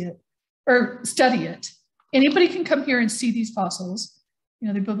to see it or study it. Anybody can come here and see these fossils.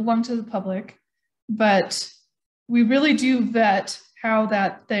 They belong to the public, but we really do vet how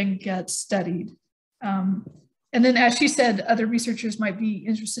that thing gets studied. And then, as she said, other researchers might be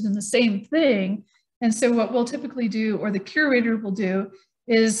interested in the same thing. And so what we'll typically do, or the curator will do,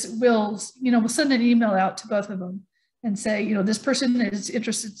 is we'll send an email out to both of them and say, this person is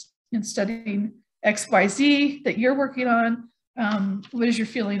interested in studying XYZ that you're working on. What is your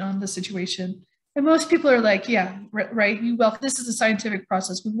feeling on the situation? And most people are like, yeah, right. This is a scientific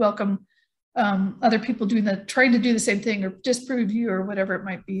process. We welcome other people trying to do the same thing or disprove you or whatever it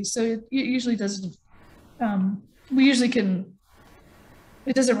might be. So it usually doesn't,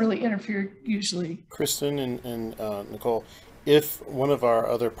 it doesn't really interfere usually. Kristen and Nicole, if one of our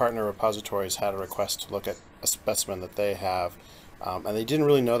other partner repositories had a request to look at a specimen that they have, and they didn't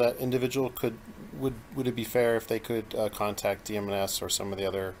really know that individual, would it be fair if they could contact DMNS or some of the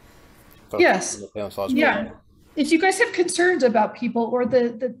other folks? Yes. In the paleontological yeah. If you guys have concerns about people or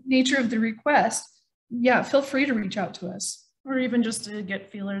the nature of the request, yeah, feel free to reach out to us. Or even just to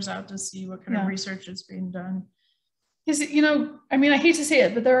get feelers out to see what kind of research is being done. Because, I hate to say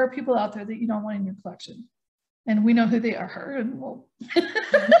it, but there are people out there that you don't want in your collection. And we know who they are, and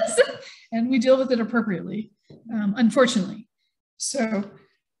and we deal with it appropriately, unfortunately. So,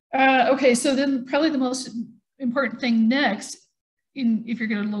 okay, so then probably the most important thing next, if you're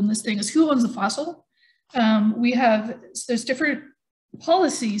going to loan this thing, is who owns the fossil. There's different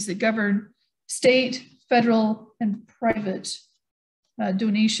policies that govern state, federal, and private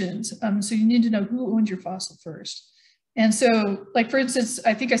donations. So you need to know who owns your fossil first. And so, like, for instance,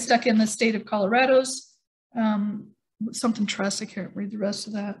 I think I stuck in the state of Colorado's something trust. I can't read the rest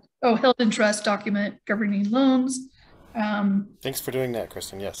of that. Oh, held in trust document governing loans. Thanks for doing that,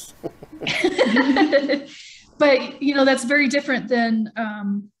 Kristen. Yes. But, that's very different than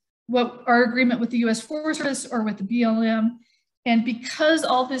what our agreement with the U.S. Forest Service or with the BLM. And because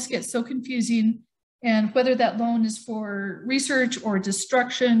all this gets so confusing, and whether that loan is for research or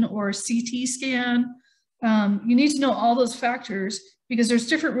destruction or CT scan, you need to know all those factors because there's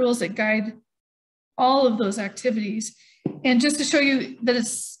different rules that guide all of those activities. And just to show you that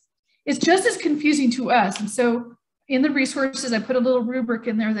it's just as confusing to us. And so in the resources, I put a little rubric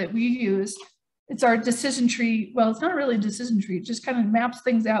in there that we use. It's our decision tree. Well, it's not really a decision tree. It just kind of maps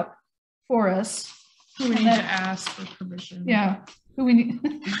things out for us. Who we need to ask for permission. Yeah. Who we need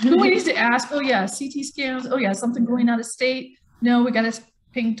to ask. Oh yeah, CT scans. Oh yeah, something going out of state. No, we got to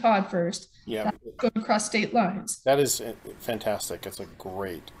ping Todd first. Yeah. Go across state lines. That is fantastic. It's a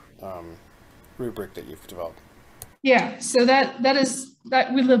great rubric that you've developed. Yeah. So that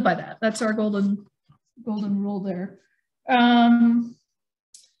we live by that. That's our golden rule there.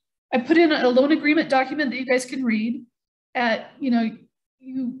 I put in a loan agreement document that you guys can read.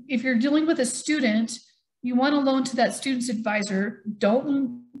 If you're dealing with a student, you want to loan to that student's advisor.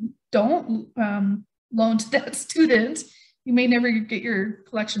 Don't loan to that student. You may never get your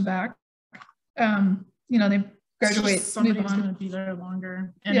collection back. They graduate. Somebody's going to be there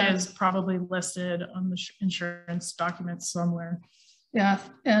longer and is probably listed on the insurance documents somewhere. Yeah,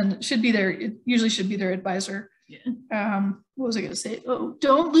 and should be there. It usually should be their advisor. Yeah. What was I going to say? Oh,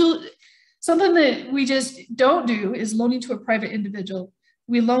 don't lose. Something that we just don't do is loaning to a private individual.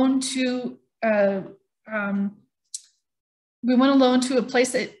 We loan to we want to loan to a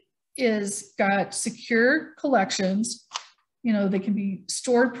place that is got secure collections. They can be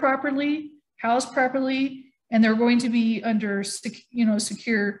stored properly, housed properly, and they're going to be under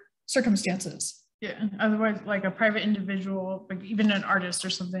secure circumstances. Yeah, otherwise, like a private individual, like even an artist or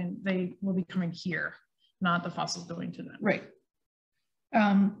something, they will be coming here, not the fossils going to them. Right.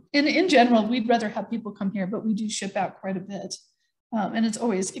 And in general, we'd rather have people come here, but we do ship out quite a bit. And it's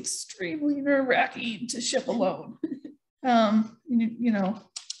always extremely nerve-wracking to ship a loan.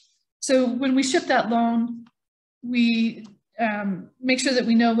 So when we ship that loan, we make sure that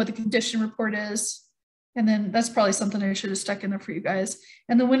we know what the condition report is. And then that's probably something I should have stuck in there for you guys.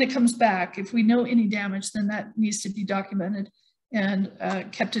 And then when it comes back, if we know any damage, then that needs to be documented and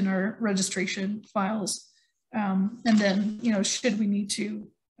kept in our registration files. And then, should we need to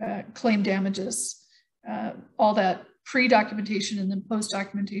claim damages, all that pre-documentation and then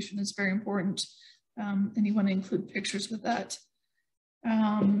post-documentation is very important. And you want to include pictures with that.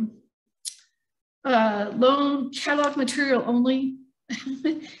 Loan catalog material only.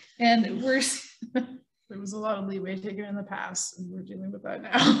 And there was a lot of leeway taken in the past, and we're dealing with that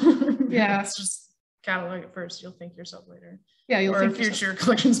now. Yeah. It's just catalog at first, you'll thank yourself later. Yeah, you'll or thank future yourself.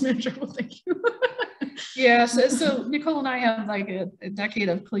 collections manager will thank you. Yeah, so Nicole and I have like a decade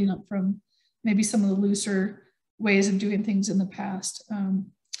of cleanup from maybe some of the looser ways of doing things in the past.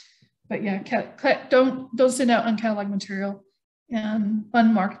 But yeah, don't send out uncataloged material and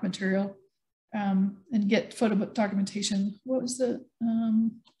unmarked material, and get photo book documentation. What was the,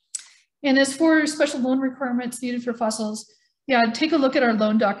 and as for special loan requirements needed for fossils, yeah, take a look at our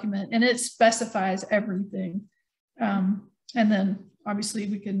loan document and it specifies everything. And then obviously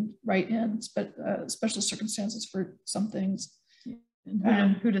we can write in special circumstances for some things.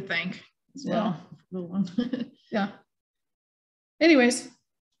 And who to thank as well. Yeah. Anyways,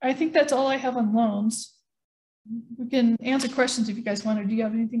 I think that's all I have on loans. We can answer questions if you guys want, or do you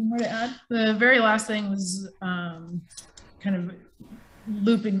have anything more to add? The very last thing was kind of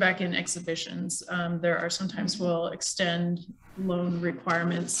looping back in exhibitions. There are sometimes we'll extend loan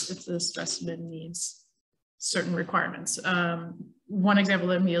requirements if the specimen needs certain requirements. One example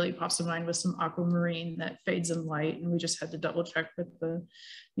that immediately pops to mind was some aquamarine that fades in light, and we just had to double check with the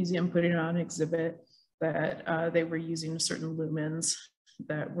museum putting it on exhibit that they were using certain lumens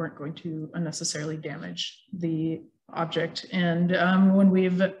that weren't going to unnecessarily damage the object. And when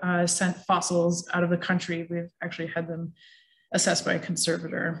we've sent fossils out of the country, we've actually had them assessed by a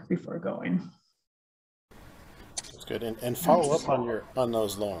conservator before going. That's good. And follow up on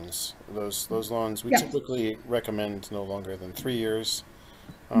those loans. Those loans, we typically recommend no longer than 3 years.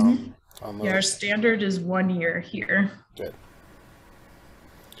 On those. Yeah, our standard is 1 year here. Good.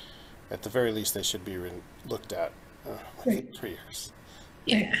 At the very least, they should be looked at within 3 years.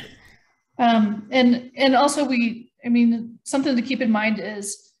 Yeah. And also something to keep in mind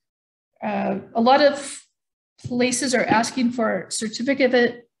is a lot of places are asking for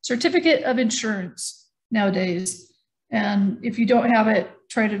certificate of insurance nowadays. And if you don't have it,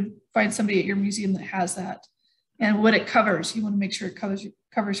 try to find somebody at your museum that has that. And what it covers, you want to make sure it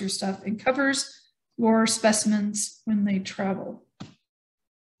covers your stuff and covers your specimens when they travel.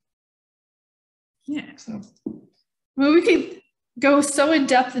 Yeah. So, well, we could go so in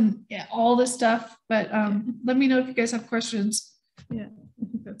depth in all this stuff, but let me know if you guys have questions. Yeah, I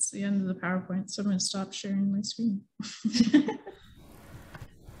think that's the end of the PowerPoint. So I'm going to stop sharing my screen.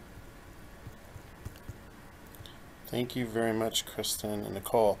 Thank you very much, Kristen and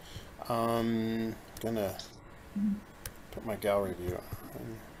Nicole. I'm gonna put my gallery view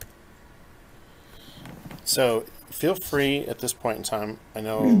on. So feel free at this point in time. I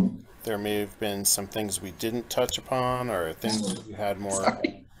know there may have been some things we didn't touch upon or things that you had more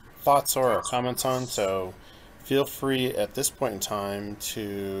thoughts or comments on. So feel free at this point in time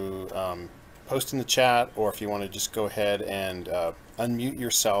to post in the chat, or if you want to just go ahead and unmute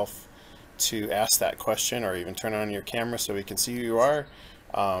yourself to ask that question, or even turn on your camera so we can see who you are,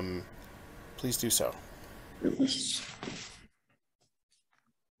 please do so.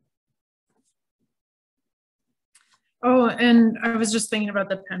 Oh, and I was just thinking about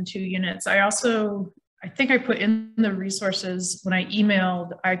the PEM2 units. I think I put in the resources when I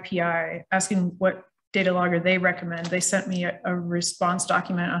emailed IPI asking what data logger they recommend. They sent me a response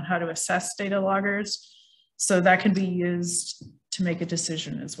document on how to assess data loggers. So that can be used to make a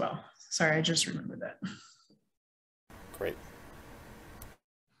decision as well. Sorry, I just remembered that. Great.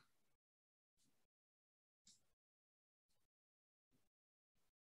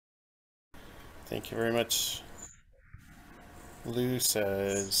 Thank you very much. Lou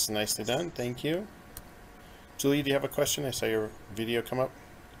says, nicely done, thank you. Julie, do you have a question? I saw your video come up.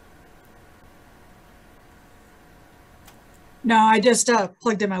 No, I just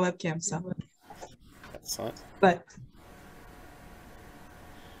plugged in my webcam, so. Excellent. But.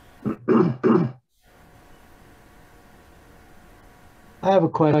 I have a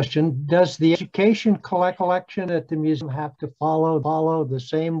question. Does the education collection at the museum have to follow the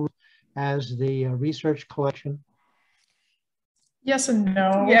same as the research collection? Yes and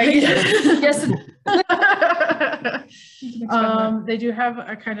no. Yeah, yes. They do have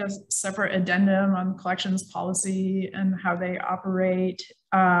a kind of separate addendum on collections policy and how they operate.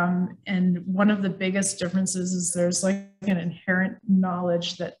 And one of the biggest differences is there's like an inherent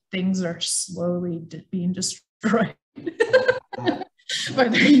knowledge that things are slowly being destroyed by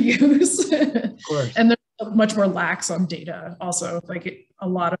their use. Of course. And they're much more lax on data also. Like a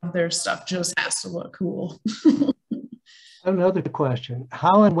lot of their stuff just has to look cool. Another question.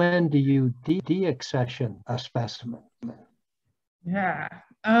 How and when do you de-accession a specimen? Yeah.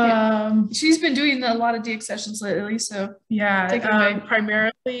 She's been doing a lot of deaccessions lately, so yeah.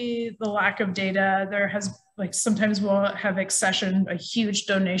 Primarily the lack of data. There has sometimes we'll have accession, a huge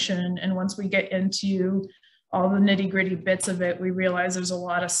donation, and once we get into all the nitty-gritty bits of it, we realize there's a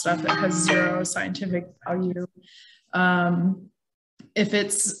lot of stuff that has zero scientific value. If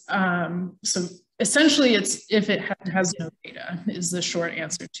it's so essentially it's if it has no data is the short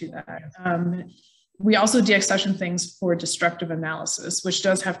answer to that. We also deaccession things for destructive analysis, which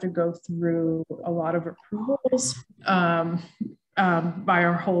does have to go through a lot of approvals by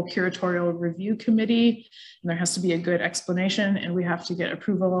our whole curatorial review committee. And there has to be a good explanation, and we have to get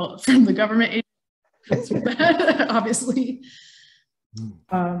approval from the government agency, obviously.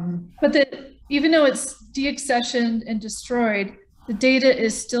 But even though it's deaccessioned and destroyed, the data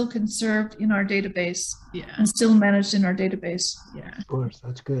is still conserved in our database, and still managed in our database. Yeah, of course,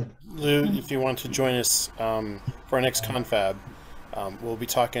 that's good. Lou, if you want to join us for our next confab, we'll be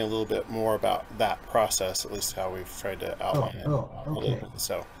talking a little bit more about that process, at least how we've tried to outline it a little bit.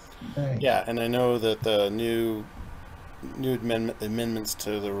 So, yeah, and I know that the new amendments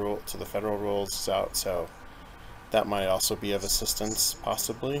to the federal rules is out, so that might also be of assistance,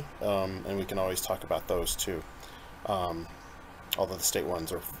 possibly, and we can always talk about those too. Although the state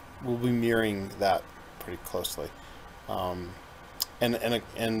ones will be mirroring that pretty closely. And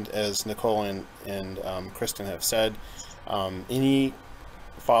as Nicole and Kristen have said, any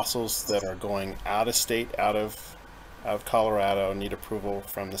fossils that are going out of state, out of Colorado, need approval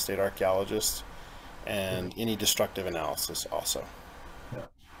from the state archaeologist, and any destructive analysis also. Yeah.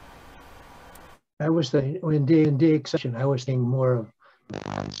 I was thinking in deaccession, I was thinking more of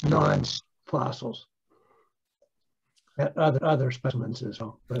non-fossils. Other specimens as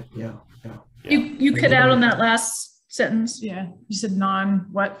well, but yeah. You cut out on that last sentence. Yeah, you said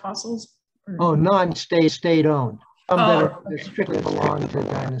non-what fossils? Or... Oh, non-state owned. Some that strictly belong to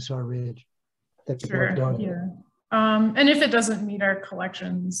Dinosaur Ridge. Sure. Yeah. And if it doesn't meet our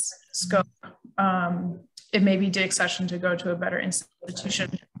collections scope, it may be deaccession to go to a better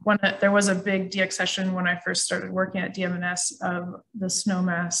institution. There was a big deaccession when I first started working at DMNS of the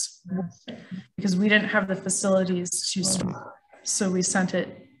snowmass, because we didn't have the facilities to store, so we sent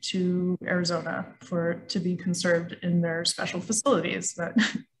it to Arizona to be conserved in their special facilities that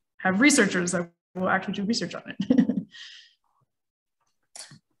have researchers that will actually do research on it.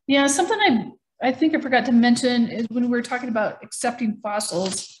 Yeah, something I think I forgot to mention is when we were talking about accepting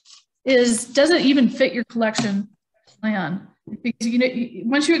fossils, does it even fit your collection plan? Because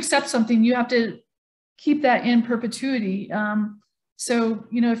once you accept something, you have to keep that in perpetuity. So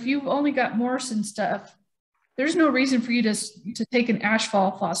if you've only got Morrison stuff, there's no reason for you to take an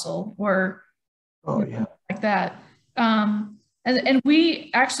ashfall fossil or like that. And we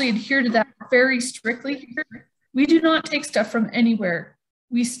actually adhere to that very strictly here. We do not take stuff from anywhere.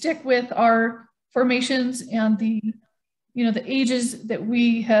 We stick with our formations and the ages that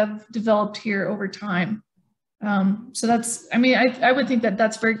we have developed here over time. So that's, I would think that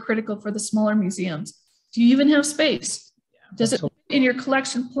that's very critical for the smaller museums. Do you even have space? Does it fit in your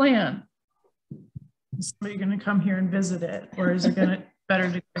collection plan? Is somebody going to come here and visit it, or is it going to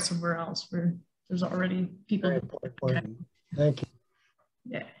better to go somewhere else where there's already people? Thank you.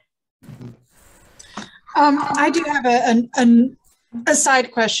 Yeah. I do have a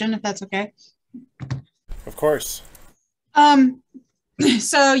side question, if that's okay. Of course.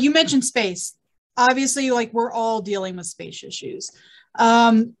 So you mentioned space. Obviously, we're all dealing with space issues.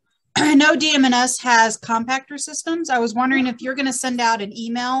 I know DMNS has compactor systems. I was wondering if you're going to send out an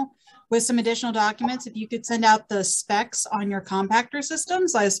email with some additional documents, if you could send out the specs on your compactor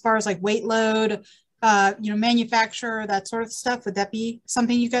systems, as far as weight load, manufacturer, that sort of stuff. Would that be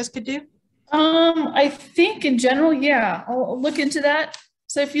something you guys could do? I think in general, yeah, I'll look into that.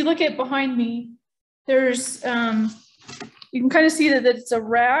 So if you look at behind me, there's, you can kind of see that it's a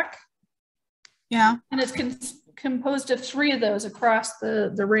rack. Yeah. And it's composed of 3 of those across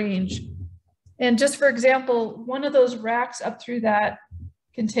the range. And just for example, one of those racks up through that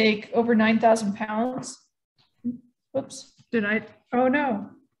can take over 9,000 pounds. Whoops. Oh no.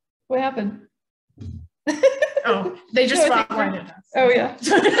 What happened? Oh, they just spotlighted us. Oh yeah.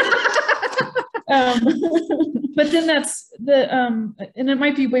 But then that's and it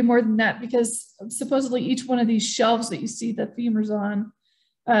might be way more than that, because supposedly each one of these shelves that you see the femurs on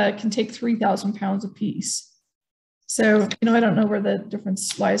can take 3,000 pounds a piece. So, I don't know where the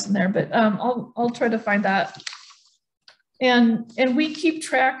difference lies in there, but I'll try to find that. And we keep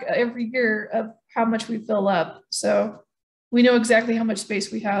track every year of how much we fill up. So we know exactly how much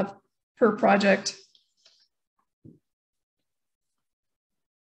space we have per project.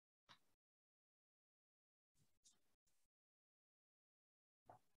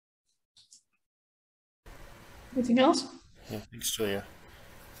 Anything else? Yeah, thanks, Julia.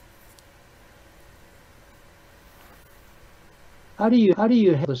 How do you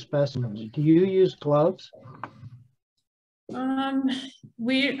handle the specimens? Do you use gloves?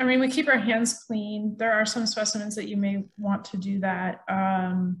 We keep our hands clean. There are some specimens that you may want to do that.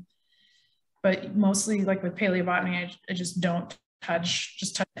 But mostly like with paleobotany, I just don't touch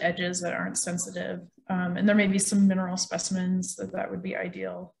the edges that aren't sensitive. And there may be some mineral specimens that would be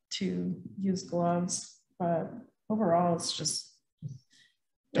ideal to use gloves, but overall it's just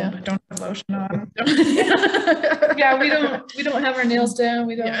don't have lotion on. Yeah, we don't have our nails down.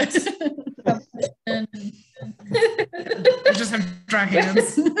 We don't. Yeah. We just have dry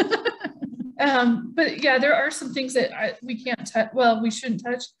hands. But yeah, there are some things that we can't touch. Well, we shouldn't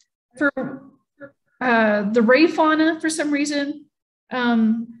touch. For the ray fauna, for some reason,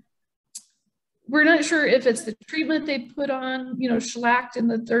 we're not sure if it's the treatment they put on, shellacked in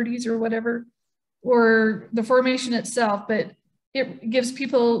the 30s or whatever, or the formation itself, but it gives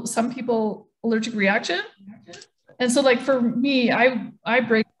some people allergic reaction. And so like for me, I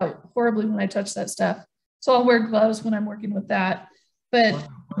break out horribly when I touch that stuff. So I'll wear gloves when I'm working with that. But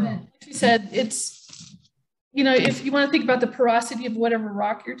she said it's, if you want to think about the porosity of whatever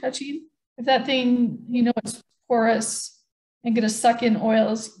rock you're touching, if that thing, it's porous and going to suck in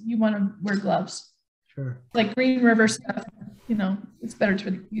oils, you want to wear gloves. Sure. Like Green River stuff, it's better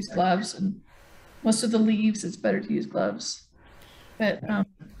to use gloves, and most of the leaves, it's better to use gloves. But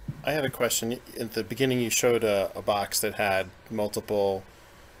I had a question. At the beginning, you showed a box that had multiple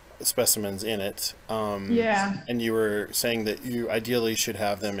specimens in it. Yeah. And you were saying that you ideally should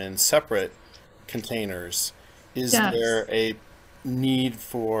have them in separate containers. Is there a need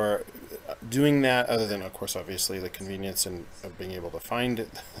for doing that, other than, of course, obviously the convenience and of being able to find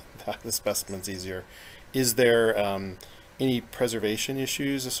the specimens easier? Is there any preservation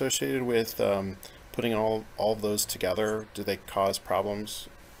issues associated with putting all of those together? Do they cause problems?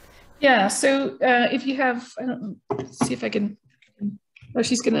 Yeah, so if you have, I don't know, let's see if I can,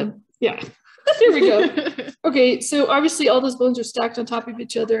 she's gonna, yeah, here we go. Okay, so obviously all those bones are stacked on top of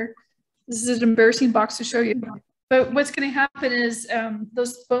each other. This is an embarrassing box to show you. But what's gonna happen is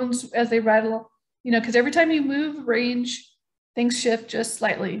those bones, as they rattle, because every time you move range, things shift just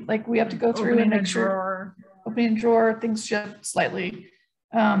slightly. Like we have to go through and make sure, opening a drawer, things shift slightly.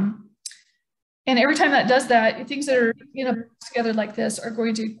 And every time that does that, things that are together like this are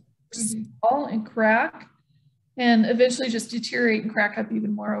going to fall and crack and eventually just deteriorate and crack up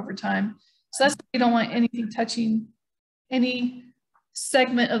even more over time. So that's why you don't want anything touching any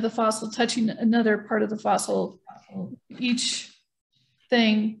segment of the fossil touching another part of the fossil. Each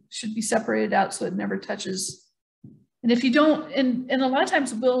thing should be separated out so it never touches. And if you don't, and a lot of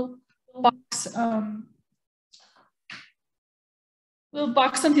times we'll box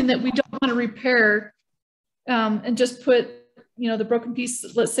something that we don't want to repair and just put, the broken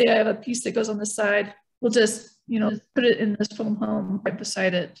piece. Let's say I have a piece that goes on the side. We'll just, put it in this foam home right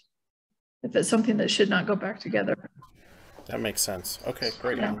beside it if it's something that should not go back together. That makes sense. Okay,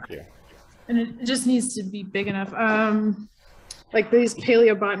 great. Yeah. Thank you. And it just needs to be big enough. Like these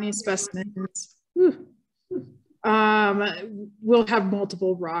paleobotany specimens, we'll have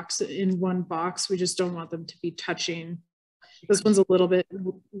multiple rocks in one box. We just don't want them to be touching. This one's a little bit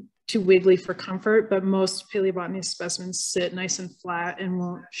too wiggly for comfort, but most paleobotany specimens sit nice and flat and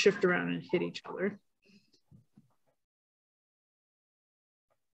won't shift around and hit each other.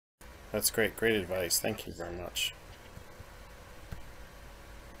 That's great. Great advice. Thank you very much.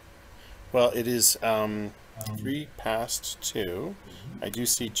 Well, it is 2:03. I do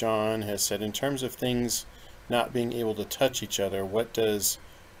see John has said, in terms of things not being able to touch each other, what does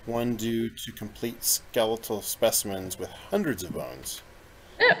one do to complete skeletal specimens with hundreds of bones?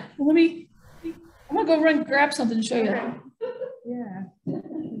 Yeah, I'm gonna go run grab something and show you. Yeah.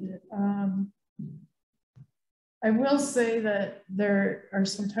 I will say that there are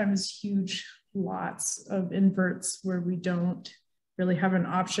sometimes huge lots of inverts where we don't really have an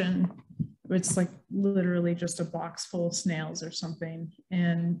option. It's like literally just a box full of snails or something.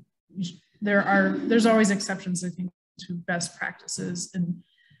 And there's always exceptions, I think, to best practices. And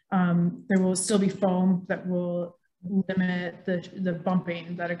there will still be foam that will limit the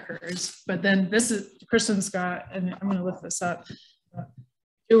bumping that occurs. But then this is, Kristen's got, and I'm gonna lift this up,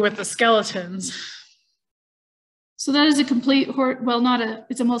 do with the skeletons. So that is a complete,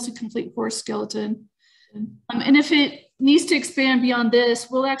 it's a mostly complete horse skeleton. And if it needs to expand beyond this,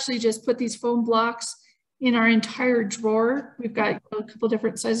 we'll actually just put these foam blocks in our entire drawer. We've got a couple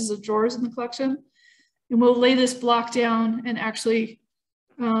different sizes of drawers in the collection. And we'll lay this block down and actually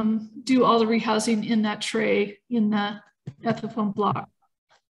do all the rehousing in that tray at the foam block.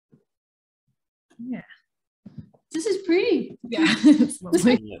 Yeah. This is pretty. Yeah, it's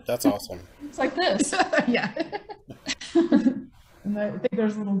lovely. Yeah, that's awesome. It's like this. Yeah. And I think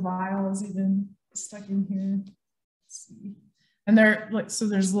there's little vials even stuck in here. Let's see. And they're like, so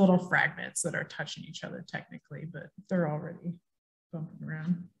there's little fragments that are touching each other technically, but they're already bumping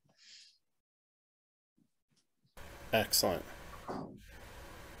around. Excellent.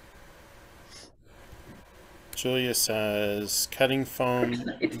 Julia says, cutting foam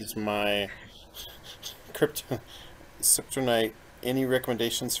is my kryptonite. Any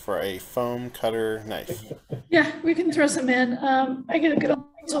recommendations for a foam cutter knife? Yeah, we can throw some in. I get a good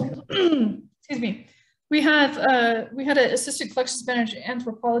excuse me. We had an assistant collections manager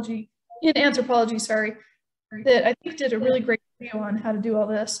in anthropology, sorry, that I think did a really great video on how to do all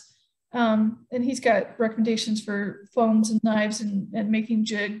this. And he's got recommendations for foams and knives and making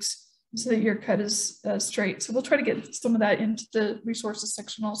jigs so that your cut is straight. So we'll try to get some of that into the resources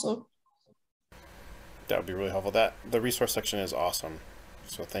section also. That would be really helpful. The resource section is awesome.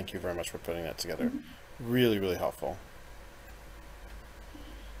 So thank you very much for putting that together. Mm-hmm. Really, really helpful.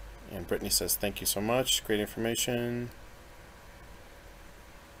 And Brittany says, thank you so much. Great information.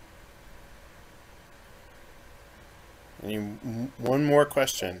 One more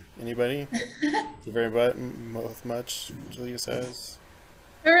question. Anybody? Thank you very much, Julia says.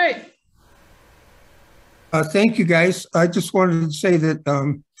 All right. Thank you, guys. I just wanted to say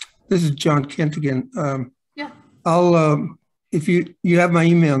that this is John Kent again. Yeah. I'll, if you have my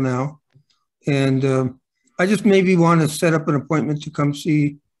email now, and I just maybe want to set up an appointment to come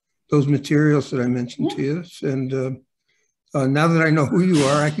see those materials that I mentioned to you. And now that I know who you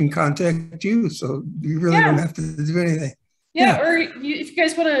are, I can contact you. So you really don't have to do anything. Yeah. Or if you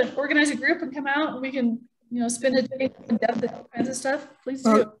guys want to organize a group and come out, and we can, spend a day in depth and all kinds of stuff. Please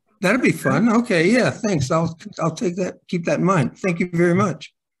do. That'd be fun. Okay. Yeah. Thanks. I'll take that. Keep that in mind. Thank you very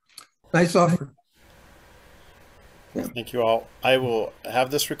much. Nice offer. Yeah. Thank you all. I will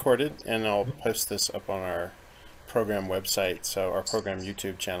have this recorded and I'll post this up on our program website, so our program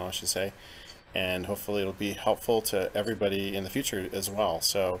YouTube channel, I should say, and hopefully it'll be helpful to everybody in the future as well.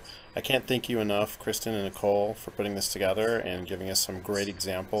 So I can't thank you enough, Kristen and Nicole, for putting this together and giving us some great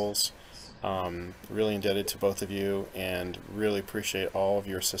examples. Really indebted to both of you and really appreciate all of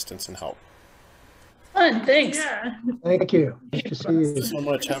your assistance and help. Fun, thanks. Yeah. Thank you. Nice to see you. Thank you so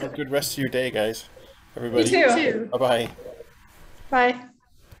much. Have a good rest of your day, guys. Everybody. You too. Bye-bye. Bye.